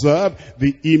 observe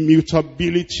the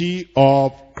immutability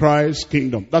of Christ's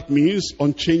kingdom. That means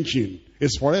unchanging.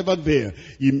 It's forever there,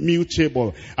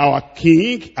 immutable. Our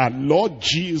King, our Lord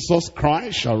Jesus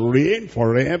Christ, shall reign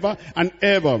forever and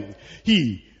ever.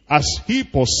 As he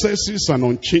possesses an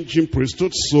unchanging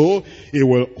priesthood, so he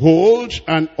will hold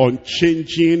an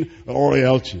unchanging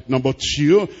royalty. Number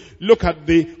 2,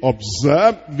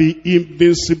 observe the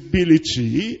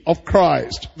invincibility of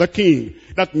Christ, the King.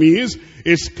 That means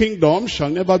his kingdom shall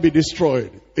never be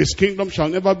destroyed. His kingdom shall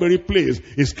never be replaced.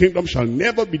 His kingdom shall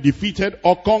never be defeated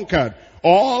or conquered.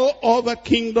 All other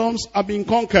kingdoms have been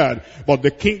conquered, but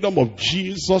the kingdom of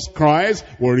Jesus Christ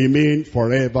will remain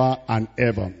forever and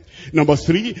ever. Number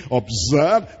 3,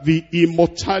 observe the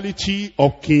immortality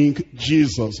of King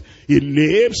Jesus. He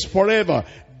lives forever.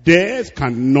 Death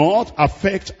cannot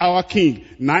affect our King.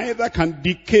 Neither can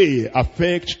decay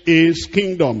affect his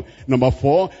kingdom. Number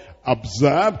 4,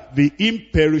 observe the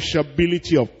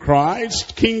imperishability of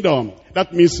Christ's kingdom.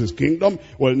 That means his kingdom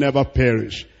will never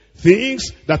perish.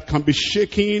 Things that can be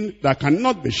shaken, that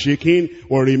cannot be shaken,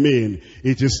 will remain.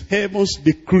 It is heaven's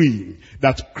decree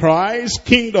that Christ's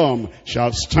kingdom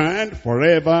shall stand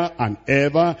forever and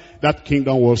ever. That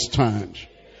kingdom will stand.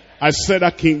 I said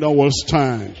that kingdom will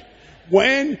stand.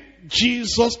 When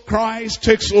Jesus Christ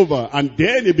takes over and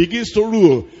then he begins to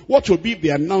rule, what will be the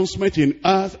announcement in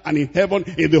earth and in heaven,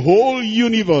 in the whole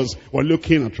universe? We're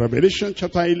looking at Revelation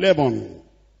chapter 11.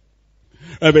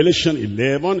 Revelation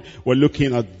 11, we're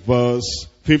looking at verse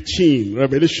 15.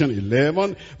 Revelation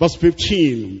 11, verse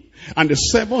 15. And the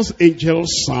 7th angel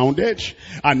sounded,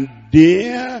 and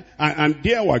there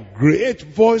were great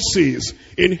voices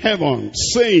in heaven,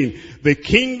 saying, the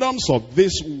kingdoms of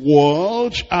this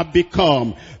world are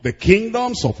become the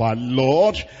kingdoms of our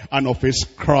Lord and of his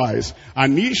Christ,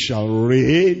 and he shall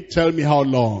reign, tell me how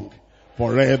long?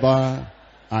 Forever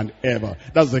and ever.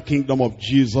 That's the kingdom of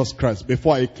Jesus Christ.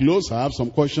 Before I close, I have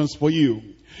some questions for you.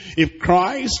 If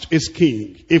Christ is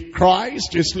king, if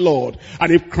Christ is Lord,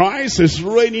 and if Christ is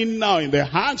reigning now in the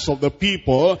hearts of the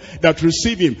people that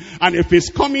receive him, and if he's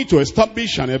coming to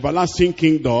establish an everlasting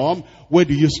kingdom, where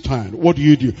do you stand? What do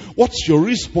you do? What's your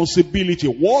responsibility?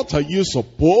 What are you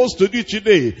supposed to do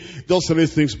today? Just 3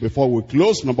 things before we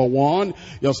close. Number 1,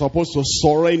 you're supposed to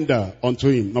surrender unto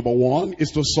him. Number 1 is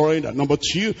to surrender. Number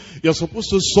 2, you're supposed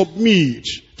to submit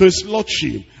to his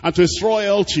lordship, and to his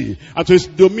royalty, and to his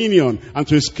dominion, and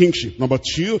to his kingship. Number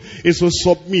 2 is to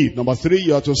submit. Number 3,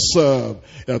 you are to serve.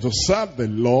 You are to serve the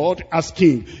Lord as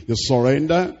king. You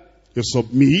surrender, you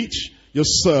submit, you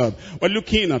serve. We're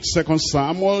looking at 2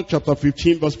 Samuel chapter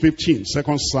 15 verse 15.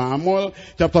 2 Samuel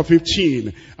chapter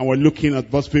 15. And we're looking at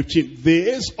verse 15.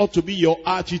 This ought to be your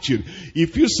attitude.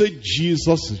 If you say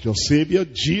Jesus is your Savior,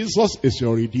 Jesus is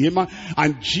your Redeemer,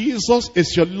 and Jesus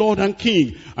is your Lord and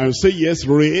King, and you say, yes,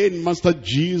 reign, Master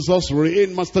Jesus,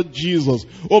 reign, Master Jesus,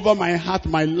 over my heart,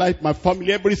 my life, my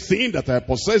family, everything that I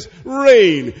possess,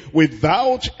 reign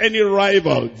without any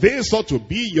rival. This ought to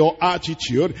be your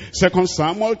attitude. 2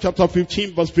 Samuel chapter 15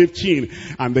 verse 15.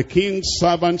 And the king's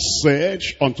servant said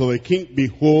unto the king,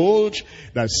 behold,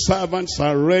 thy servants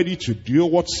are ready to do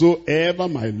whatsoever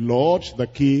my lord the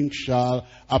king shall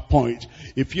appoint.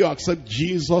 If you accept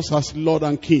Jesus as Lord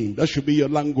and King, that should be your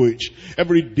language.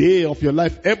 Every day of your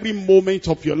life, every moment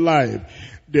of your life,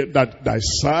 that thy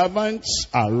servants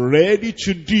are ready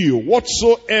to do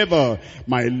whatsoever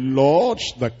my Lord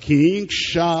the King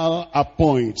shall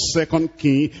appoint. 1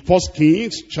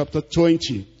 Kings chapter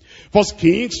 20. 1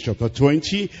 Kings chapter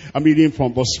 20, I'm reading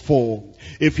from verse 4.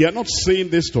 If you are not saying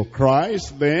this to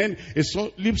Christ, then it's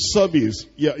not lip service.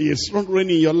 It's not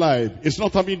reigning your life. It's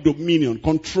not having dominion,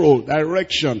 control,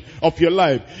 direction of your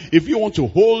life. If you want to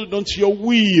hold on to your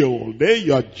will, then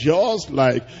you are just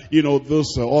like,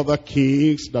 those other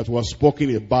kings that were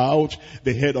spoken about,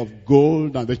 the head of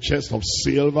gold and the chest of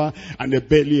silver and the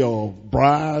belly of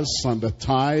brass and the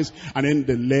thighs and then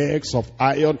the legs of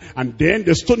iron, and then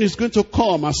the stone is going to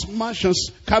come and smash and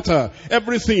scatter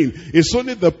everything. It's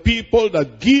only the people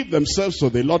that give themselves to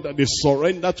the Lord, that they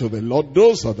surrender to the Lord.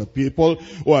 Those are the people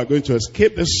who are going to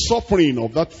escape the suffering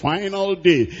of that final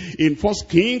day. In 1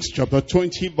 Kings chapter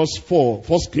 20 verse 4.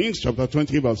 1 Kings chapter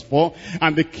 20 verse 4.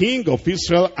 And the king of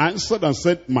Israel answered and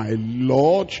said, my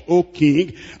Lord, O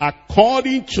king,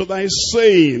 according to thy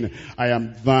saying, I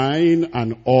am thine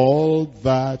and all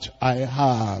that I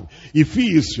have. If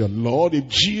he is your Lord, if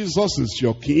Jesus is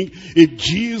your king, if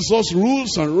Jesus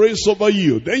rules and reigns over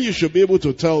you, then you should be able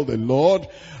to tell the Lord,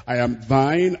 I am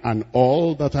thine and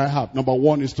all that I have. Number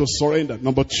 1 is to surrender.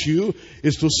 Number 2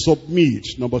 is to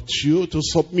submit. Number 2, to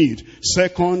submit. 2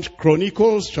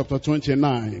 Chronicles chapter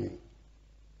 29.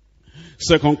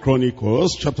 2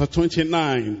 Chronicles chapter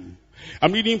 29.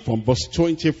 I'm reading from verse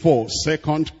 24. 2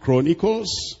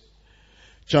 Chronicles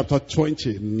chapter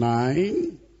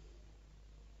 29.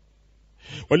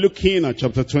 We're looking at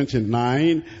chapter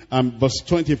 29 and verse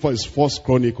 24 is 1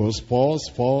 Chronicles.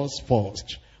 First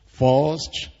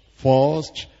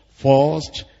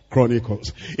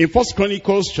Chronicles. In 1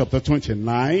 Chronicles chapter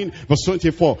 29 verse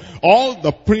 24, all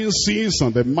the princes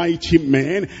and the mighty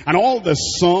men and all the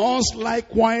sons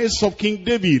likewise of King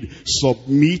David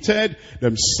submitted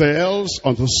themselves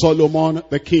unto Solomon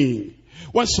the king.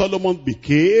 When Solomon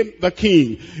became the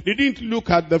king, they didn't look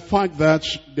at the fact that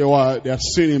they had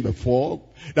seen him before,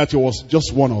 that he was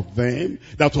just one of them,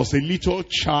 that was a little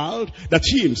child, that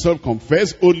he himself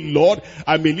confessed, oh Lord,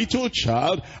 I'm a little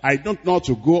child, I don't know how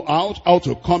to go out, how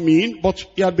to come in, but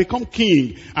he had become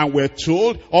king. And we're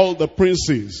told all the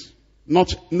princes,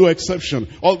 no exception,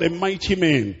 all the mighty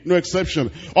men, no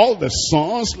exception, all the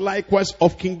sons likewise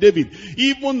of King David,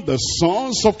 even the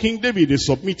sons of King David, they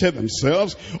submitted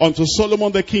themselves unto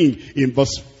Solomon the king. In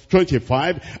verse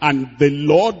 25, and the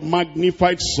Lord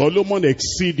magnified Solomon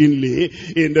exceedingly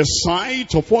in the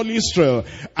sight of all Israel,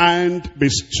 and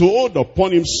bestowed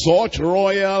upon him such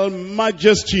royal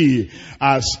majesty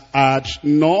as had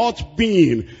not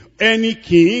been any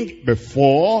king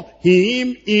before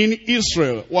him in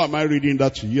Israel. Why am I reading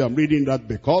that to you? I'm reading that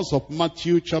because of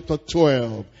Matthew chapter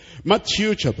 12.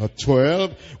 Matthew chapter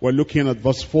 12, we're looking at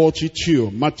verse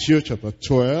 42. Matthew chapter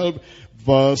 12,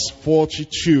 verse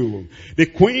 42. The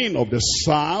queen of the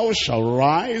south shall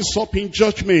rise up in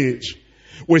judgment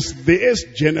with this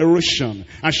generation,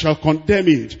 and shall condemn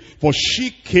it. For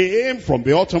she came from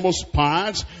the uttermost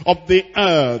parts of the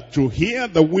earth to hear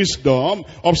the wisdom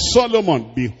of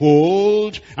Solomon.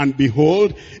 Behold, and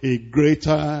behold, a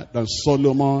greater than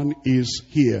Solomon is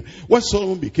here. When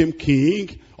Solomon became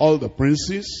king, all the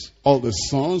princes, all the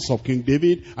sons of King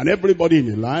David, and everybody in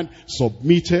the land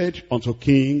submitted unto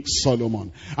King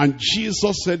Solomon. And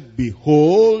Jesus said,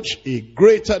 behold, a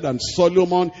greater than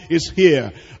Solomon is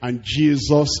here. And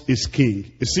Jesus is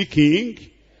king. Is he king?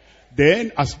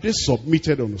 Then, as they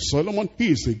submitted unto Solomon,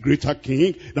 he is a greater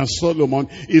king than Solomon.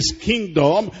 His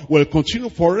kingdom will continue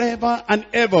forever and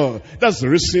ever. That's the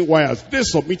reason why, as they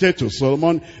submitted to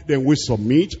Solomon, then we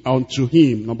submit unto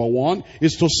him. Number one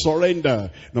is to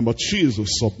surrender. Number two is to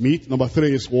submit. Number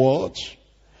three is what?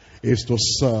 Is to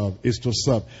serve. Is to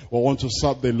serve. We want to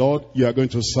serve the Lord. You are going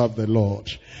to serve the Lord.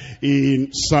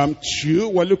 In Psalm 2,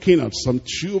 we're looking at Psalm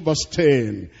 2 verse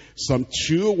 10. Psalm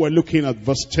 2, we're looking at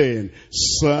verse 10.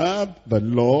 Serve the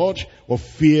Lord with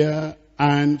fear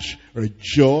and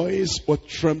rejoice with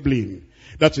trembling.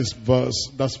 That's verse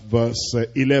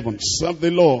 11. Serve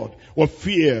the Lord with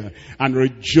fear and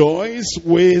rejoice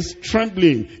with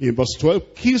trembling. In verse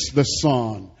 12, kiss the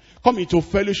Son. Come into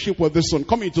fellowship with the Son.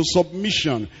 Come into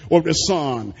submission with the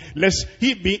Son. Lest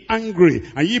he be angry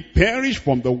and ye perish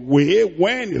from the way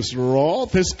when his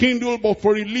wrath is kindled but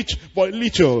for a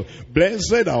little.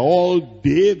 Blessed are all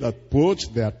they that put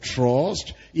their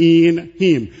trust in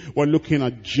him. We're looking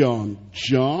at John.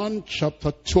 John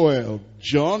chapter 12.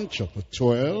 John chapter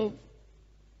 12.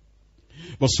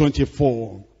 Verse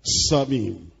 24. Serve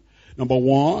him. Number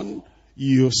one,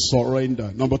 you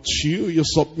surrender. Number two, you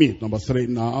submit. Number three,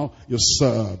 now you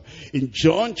serve. In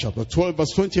John chapter 12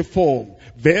 verse 24,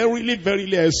 verily,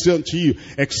 verily, I say unto you,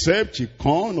 except a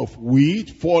corn of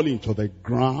wheat fall into the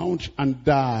ground and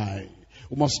die.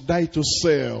 We must die to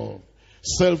self.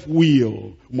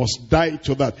 Self-will must die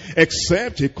to that.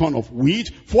 Except a corn of wheat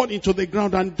fall into the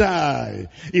ground and die.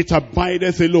 It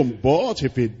abideth alone. But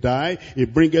if it die,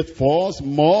 it bringeth forth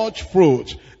much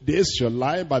fruit. This your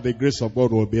life, by the grace of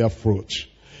God, will bear fruit.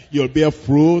 You'll bear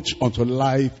fruit unto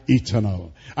life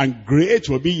eternal. And great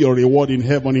will be your reward in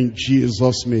heaven in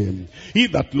Jesus' name. He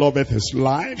that loveth his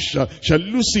life shall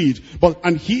lose it.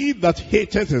 And he that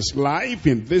hateth his life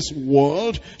in this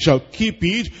world shall keep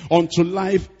it unto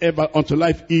life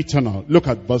eternal. Look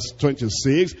at verse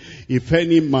 26. If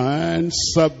any man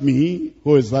serve me,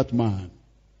 who is that man?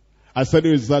 I said,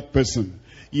 who is that person?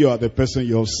 You are the person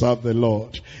you have served the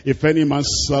Lord. If any man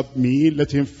serve me,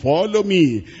 let him follow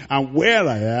me. And where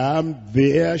I am,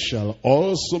 there shall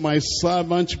also my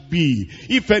servant be.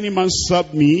 If any man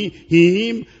serve me,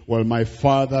 him will my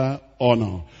Father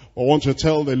honor. I want to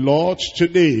tell the Lord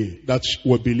today that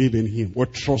we believe in him, we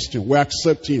trust him, we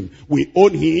accept him, we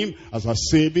own him as our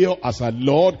Savior, as our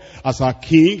Lord, as our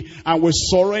King, and we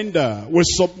surrender, we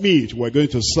submit. We're going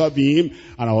to serve him,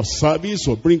 and our service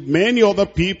will bring many other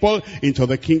people into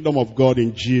the kingdom of God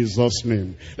in Jesus'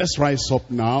 name. Let's rise up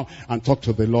now and talk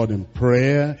to the Lord in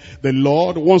prayer. The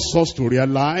Lord wants us to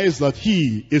realize that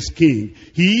he is King,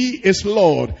 he is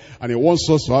Lord, and he wants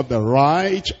us to have the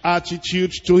right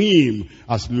attitude to him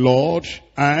as Lord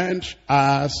and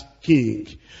as King.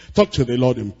 Talk to the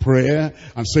Lord in prayer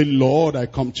and say, Lord, I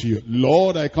come to you.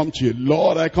 Lord, I come to you.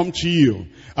 Lord, I come to you.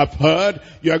 I've heard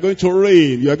you are going to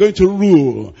reign. You are going to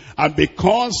rule. And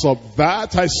because of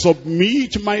that, I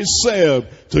submit myself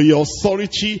to your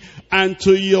authority and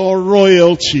to your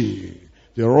royalty.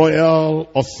 The royal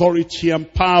authority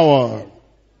and power.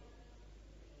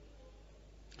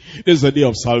 This is the day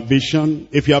of salvation.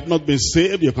 If you have not been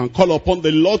saved, you can call upon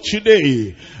the Lord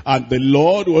today, and the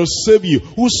Lord will save you.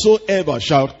 Whosoever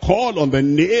shall call on the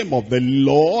name of the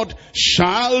Lord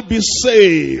shall be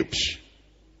saved.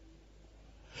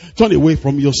 Turn away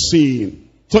from your sin.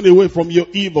 Turn away from your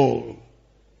evil.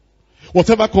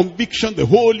 Whatever conviction the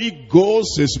Holy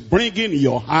Ghost is bringing in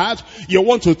your heart, you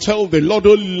want to tell the Lord,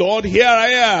 oh Lord, here I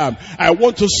am. I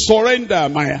want to surrender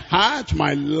my heart,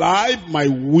 my life, my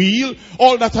will,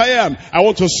 all that I am. I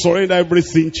want to surrender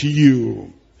everything to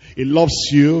you. He loves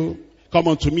you. Come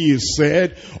unto me, he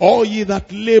said, all ye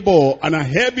that labor and are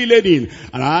heavy laden,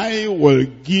 and I will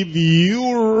give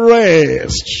you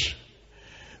rest.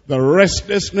 The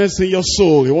restlessness in your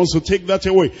soul, he wants to take that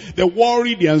away. The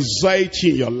worry, the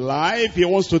anxiety in your life, he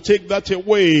wants to take that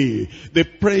away. The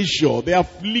pressure, the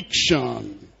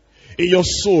affliction in your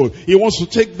soul, he wants to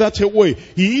take that away.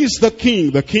 He is the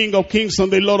King of kings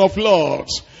and the Lord of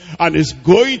lords. And is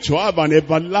going to have an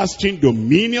everlasting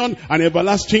dominion, an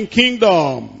everlasting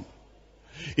kingdom.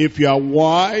 If you are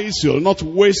wise, you'll not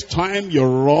waste time. You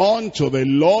run to the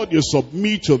Lord. You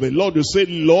submit to the Lord. You say,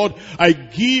 Lord, I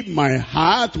give my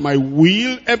heart, my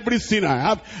will, everything I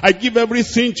have. I give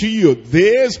everything to you.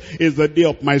 This is the day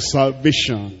of my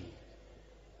salvation.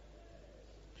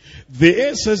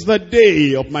 This is the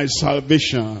day of my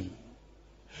salvation.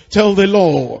 Tell the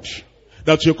Lord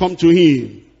that you come to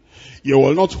him. You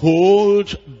will not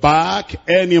hold back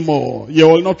anymore. You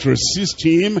will not resist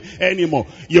him anymore.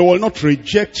 You will not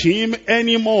reject him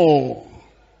anymore.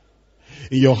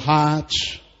 In your heart,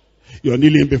 you are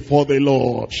kneeling before the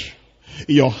Lord.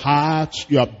 In your heart,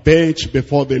 you are bent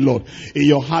before the Lord. In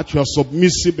your heart, you are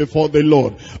submissive before the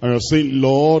Lord. And you're saying,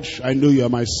 Lord, I know you are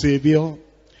my Savior.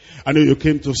 I know you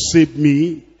came to save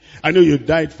me. I know you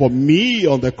died for me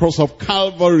on the cross of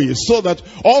Calvary so that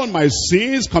all my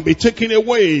sins can be taken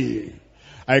away.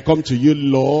 I come to you,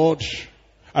 Lord.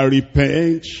 I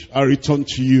repent. I return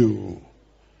to you.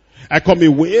 I come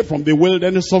away from the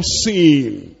wilderness of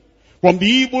sin. From the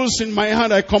evils in my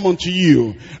hand, I come unto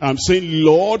you. I'm saying,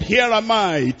 Lord, here am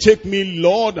I. Take me,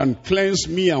 Lord, and cleanse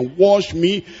me and wash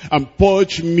me and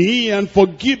purge me and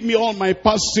forgive me all my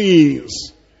past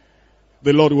sins.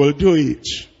 The Lord will do it.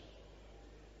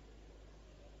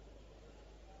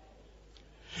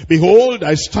 Behold,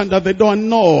 I stand at the door and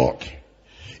knock.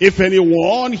 If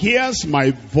anyone hears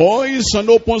my voice and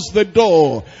opens the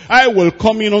door, I will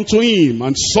come in unto him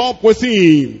and sup with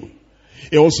him.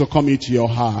 He wants to come into your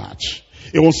heart.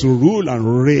 He wants to rule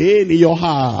and reign in your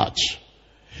heart.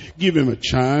 Give him a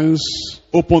chance.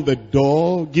 Open the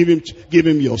door. Give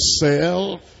him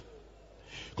yourself.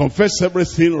 Confess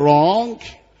everything wrong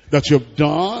that you've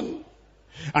done.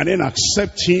 And then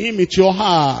accept him into your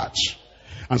heart.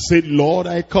 And say, Lord,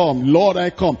 I come. Lord, I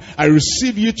come. I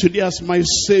receive you today as my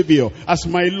Savior, as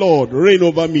my Lord. Reign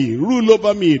over me. Rule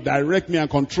over me. Direct me and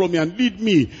control me and lead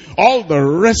me all the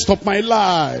rest of my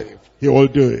life. He will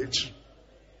do it.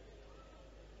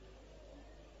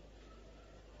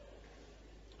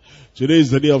 Today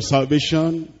is the day of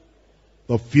salvation.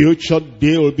 The future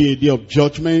day will be a day of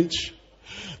judgment.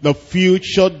 The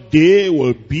future day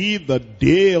will be the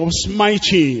day of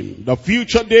smiting. The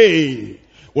future day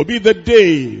will be the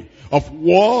day of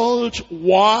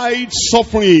worldwide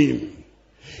suffering.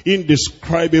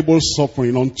 Indescribable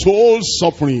suffering, untold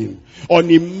suffering,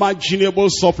 unimaginable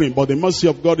suffering. But the mercy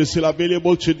of God is still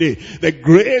available today. The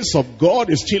grace of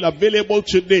God is still available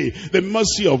today. The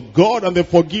mercy of God and the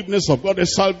forgiveness of God, the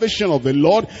salvation of the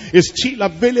Lord is still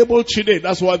available today.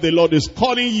 That's why the Lord is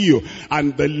calling you.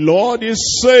 And the Lord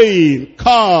is saying,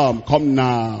 come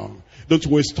now. Don't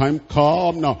waste time.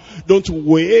 Come now. Don't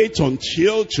wait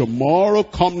until tomorrow.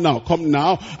 Come now. Come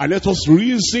now. And let us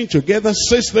reason together,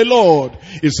 says the Lord.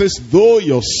 He says, though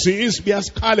your sins be as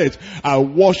scarlet, I'll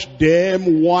wash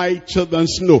them whiter than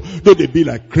snow. Though they be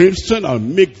like crimson, I'll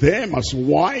make them as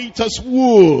white as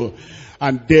wool.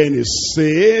 And then it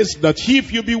says that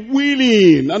if you be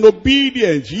willing and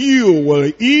obedient, you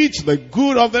will eat the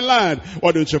good of the land.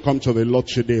 Why don't you come to the Lord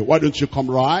today? Why don't you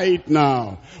come right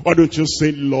now? Why don't you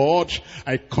say, Lord,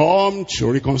 I come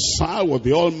to reconcile with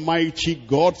the Almighty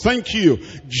God. Thank you,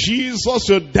 Jesus,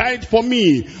 you died for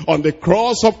me on the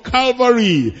cross of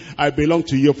Calvary. I belong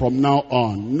to you from now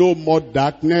on. No more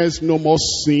darkness, no more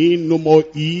sin, no more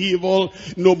evil,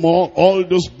 no more all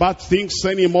those bad things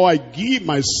anymore. I give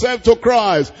myself to Christ.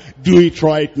 Do it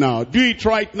right now. Do it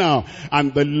right now.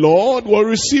 And the Lord will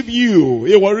receive you.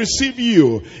 He will receive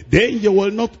you. Then you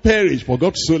will not perish. For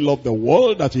God so loved the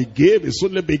world that he gave his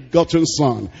only begotten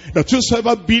Son, that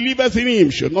whosoever believeth in him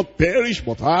should not perish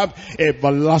but have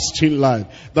everlasting life.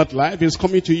 That life is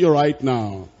coming to you right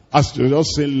now. As you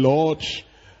just say, Lord,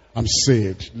 I'm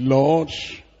saved. Lord,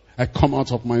 I come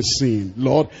out of my sin.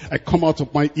 Lord, I come out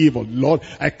of my evil. Lord,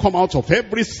 I come out of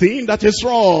everything that is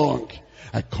wrong.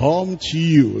 I come to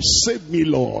you. Save me,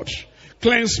 Lord.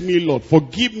 Cleanse me, Lord.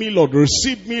 Forgive me, Lord.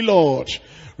 Receive me, Lord.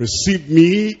 Receive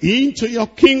me into your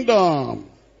kingdom.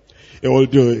 He will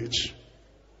do it.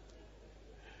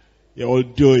 He will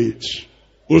do it.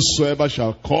 Whosoever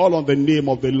shall call on the name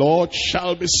of the Lord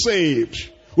shall be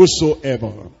saved.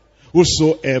 Whosoever.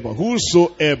 Whosoever.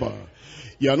 Whosoever.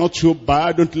 You are not too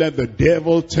bad. Don't let the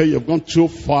devil tell you you've gone too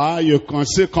far. You can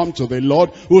still come to the Lord.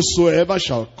 Whosoever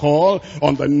shall call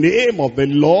on the name of the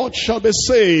Lord shall be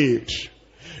saved.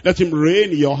 Let him reign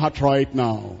in your heart right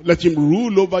now. Let him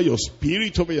rule over your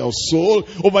spirit, over your soul,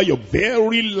 over your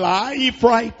very life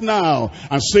right now.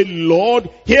 And say, Lord,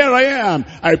 here I am.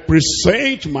 I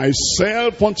present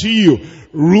myself unto you.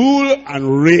 Rule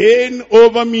and reign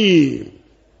over me.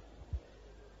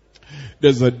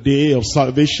 There's a day of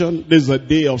salvation. There's a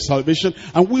day of salvation.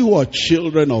 And we who are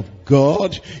children of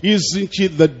God, isn't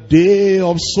it the day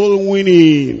of soul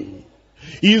winning?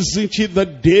 Isn't it the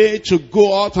day to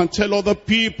go out and tell other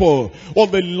people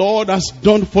what the Lord has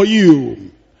done for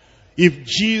you? If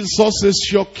Jesus is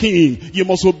your king, you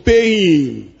must obey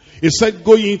him. He said,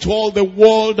 go into all the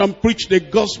world and preach the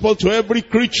gospel to every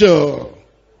creature.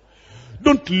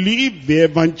 Don't leave the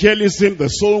evangelism, the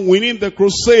soul winning, the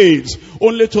crusades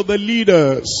only to the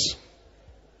leaders.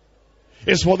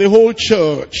 It's for the whole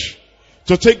church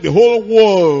to take the whole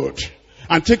word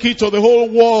and take it to the whole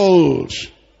world.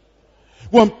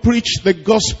 Go and preach the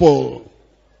gospel.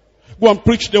 Go and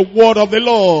preach the word of the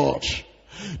Lord.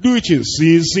 Do it in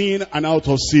season and out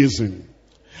of season.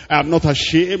 I am not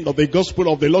ashamed of the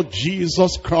gospel of the Lord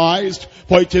Jesus Christ,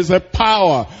 for it is the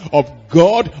power of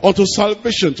God unto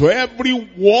salvation to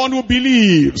everyone who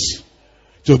believes,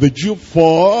 to the Jew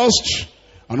first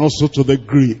and also to the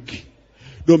Greek.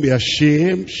 Don't be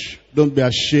ashamed. Don't be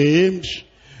ashamed.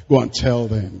 Go and tell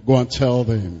them. Go and tell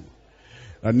them.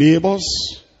 Our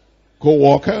neighbors,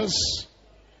 co-workers,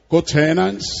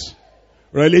 co-tenants,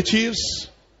 relatives,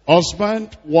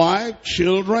 husband, wife,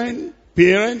 children,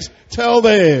 parents, tell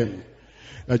them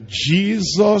that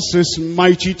Jesus is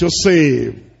mighty to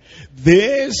save.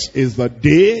 This is the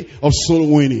day of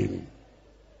soul winning.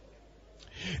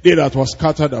 They that were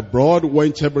scattered abroad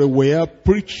went everywhere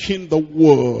preaching the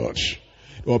word.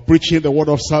 They were preaching the word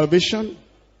of salvation.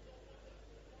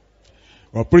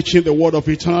 They were preaching the word of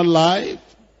eternal life.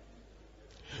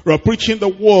 They were preaching the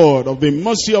word of the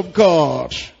mercy of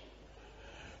God.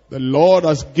 The Lord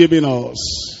has given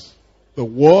us the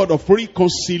word of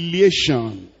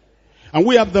reconciliation. And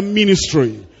we have the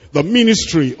ministry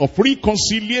of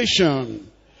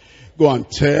reconciliation. Go and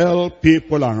tell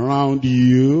people around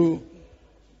you.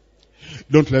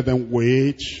 Don't let them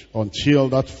wait until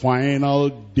that final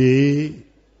day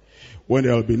when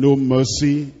there will be no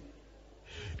mercy.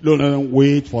 Don't let them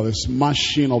wait for the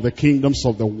smashing of the kingdoms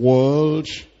of the world.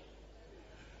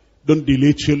 Don't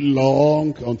delay too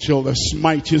long until the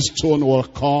smiting stone will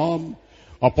come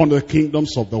upon the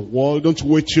kingdoms of the world. Don't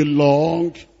wait too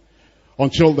long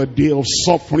until the day of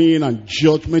suffering and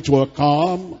judgment will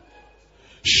come.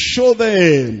 Show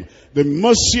them the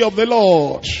mercy of the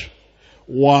Lord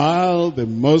while the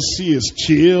mercy is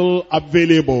still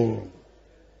available.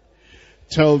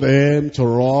 Tell them to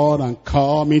run and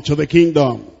come into the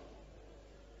kingdom.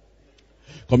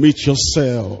 Commit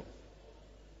yourself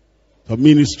to the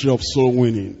ministry of soul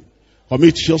winning.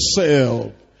 Commit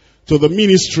yourself to the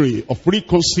ministry of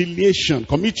reconciliation.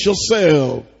 Commit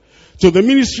yourself to the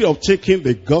ministry of taking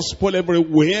the gospel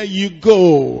everywhere you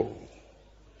go.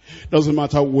 Doesn't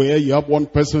matter where you have one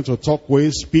person to talk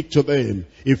with, speak to them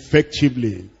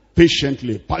effectively,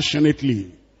 patiently,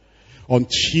 passionately,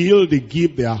 until they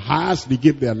give their hearts, they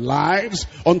give their lives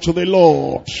unto the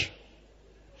Lord.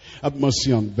 Have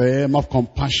mercy on them, have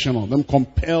compassion on them,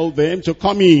 compel them to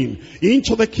come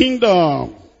into the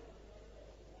kingdom.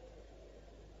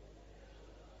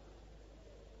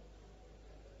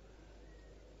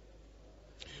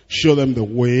 Show them the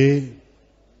way.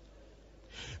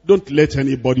 Don't let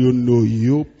anybody who know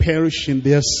you perish in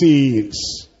their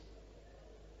sins.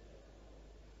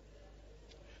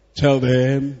 Tell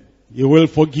them you will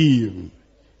forgive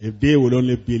if they will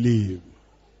only believe.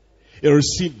 He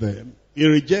received them. He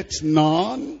rejects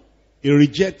none. He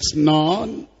rejects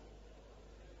none.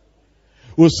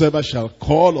 Whosoever shall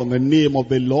call on the name of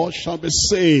the Lord shall be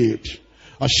saved.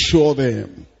 Assure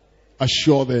them.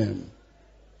 Assure them.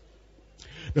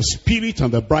 The Spirit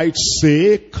and the bride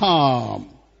say, come.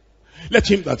 Let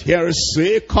him that heareth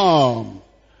say, come.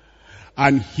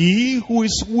 And he who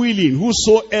is willing,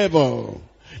 whosoever,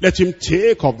 let him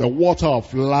take of the water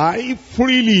of life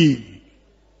freely.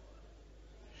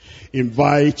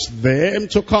 Invite them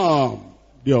to come.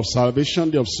 Day of salvation,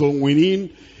 day of soul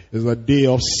winning is a day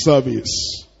of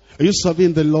service. Are you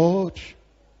serving the Lord?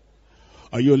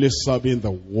 Are you only serving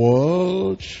the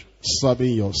world?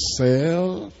 Serving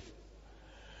yourself?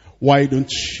 Why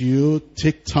don't you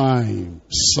take time,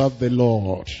 serve the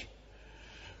Lord?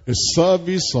 The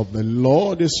service of the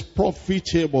Lord is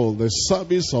profitable. The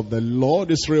service of the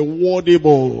Lord is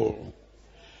rewardable.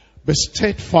 Be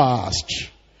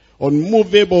steadfast,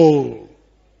 unmovable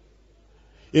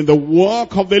in the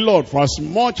work of the Lord, for as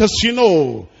much as you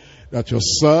know that your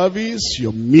service,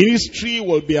 your ministry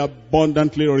will be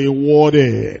abundantly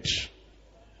rewarded.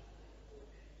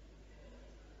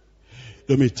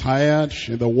 Don't be tired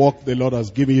in the work the Lord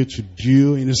has given you to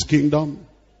do in His kingdom.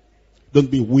 Don't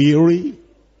be weary.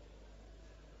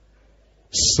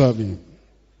 Serve Him.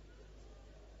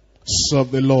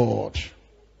 Serve the Lord.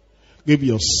 Give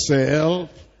yourself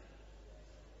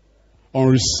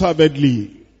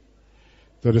unreservedly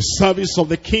to the service of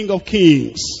the King of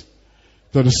Kings,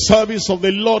 to the service of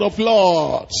the Lord of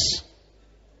Lords.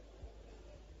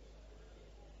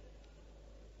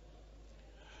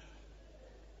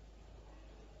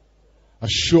 As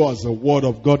sure as the word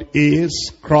of God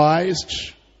is,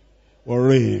 Christ will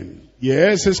reign.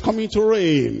 Yes, He's coming to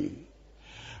reign.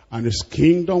 And His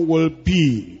kingdom will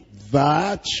be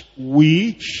that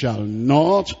which shall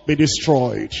not be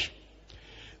destroyed.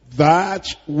 that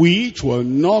which will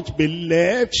not be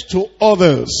left to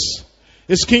others.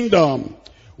 His kingdom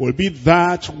will be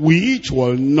that which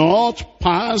will not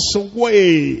pass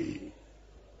away.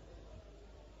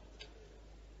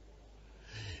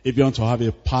 If you want to have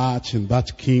a part in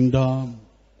that kingdom,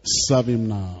 serve him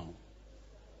now.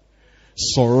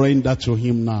 Surrender to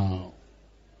him now.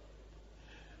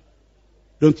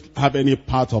 Don't have any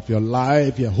part of your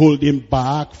life you're holding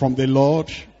back from the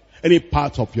Lord. Any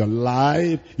part of your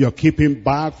life you're keeping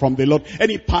back from the Lord.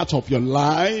 Any part of your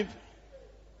life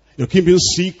you're keeping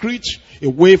secret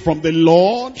away from the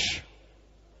Lord.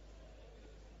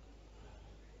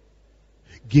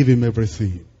 Give him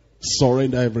everything.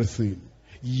 Surrender everything.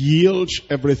 Yield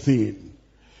everything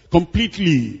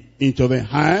completely into the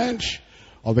hand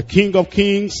of the King of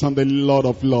Kings and the Lord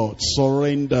of Lords.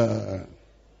 Surrender.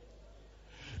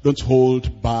 Don't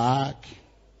hold back.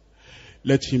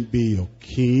 Let him be your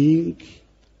King.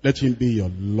 Let him be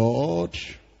your Lord.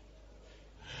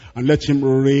 And let him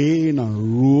reign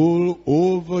and rule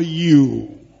over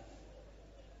you.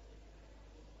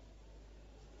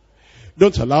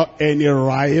 Don't allow any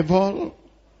rival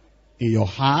in your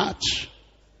heart,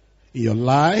 in your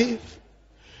life.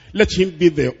 Let him be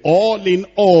the all in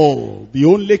all, the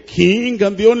only King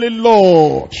and the only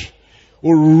Lord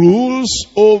who rules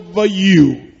over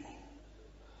you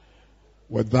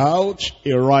without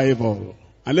a rival.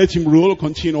 And let him rule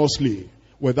continuously,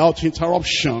 without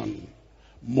interruption,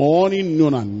 morning,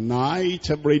 noon, and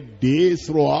night, every day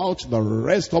throughout the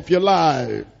rest of your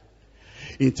life.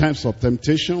 In times of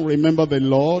temptation, remember the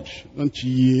Lord. Don't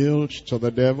yield to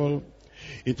the devil.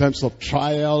 In times of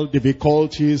trial,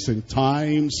 difficulties, in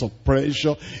times of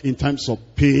pressure, in times of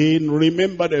pain,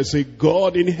 remember there's a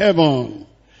God in heaven.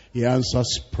 He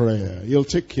answers prayer. He'll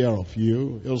take care of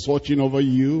you. He's watching over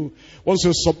you. Once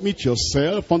you submit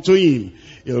yourself unto him,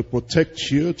 he'll protect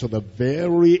you to the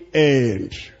very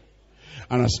end.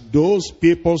 And as those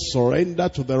people surrender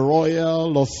to the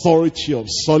royal authority of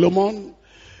Solomon,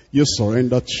 you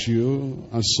surrender to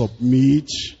and submit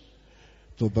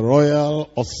to the royal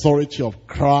authority of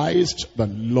Christ, the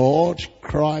Lord,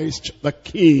 Christ the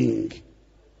King.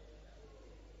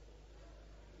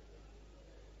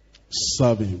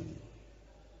 Serve him.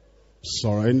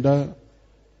 Surrender,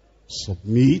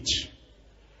 submit,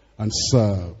 and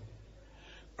serve.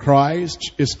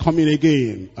 Christ is coming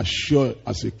again, as sure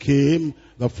as he came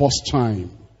the first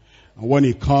time. And when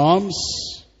he comes,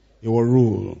 he will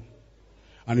rule.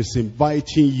 And he's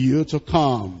inviting you to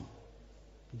come.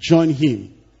 Join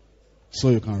him so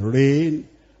you can reign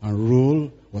and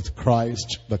rule with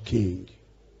Christ the King.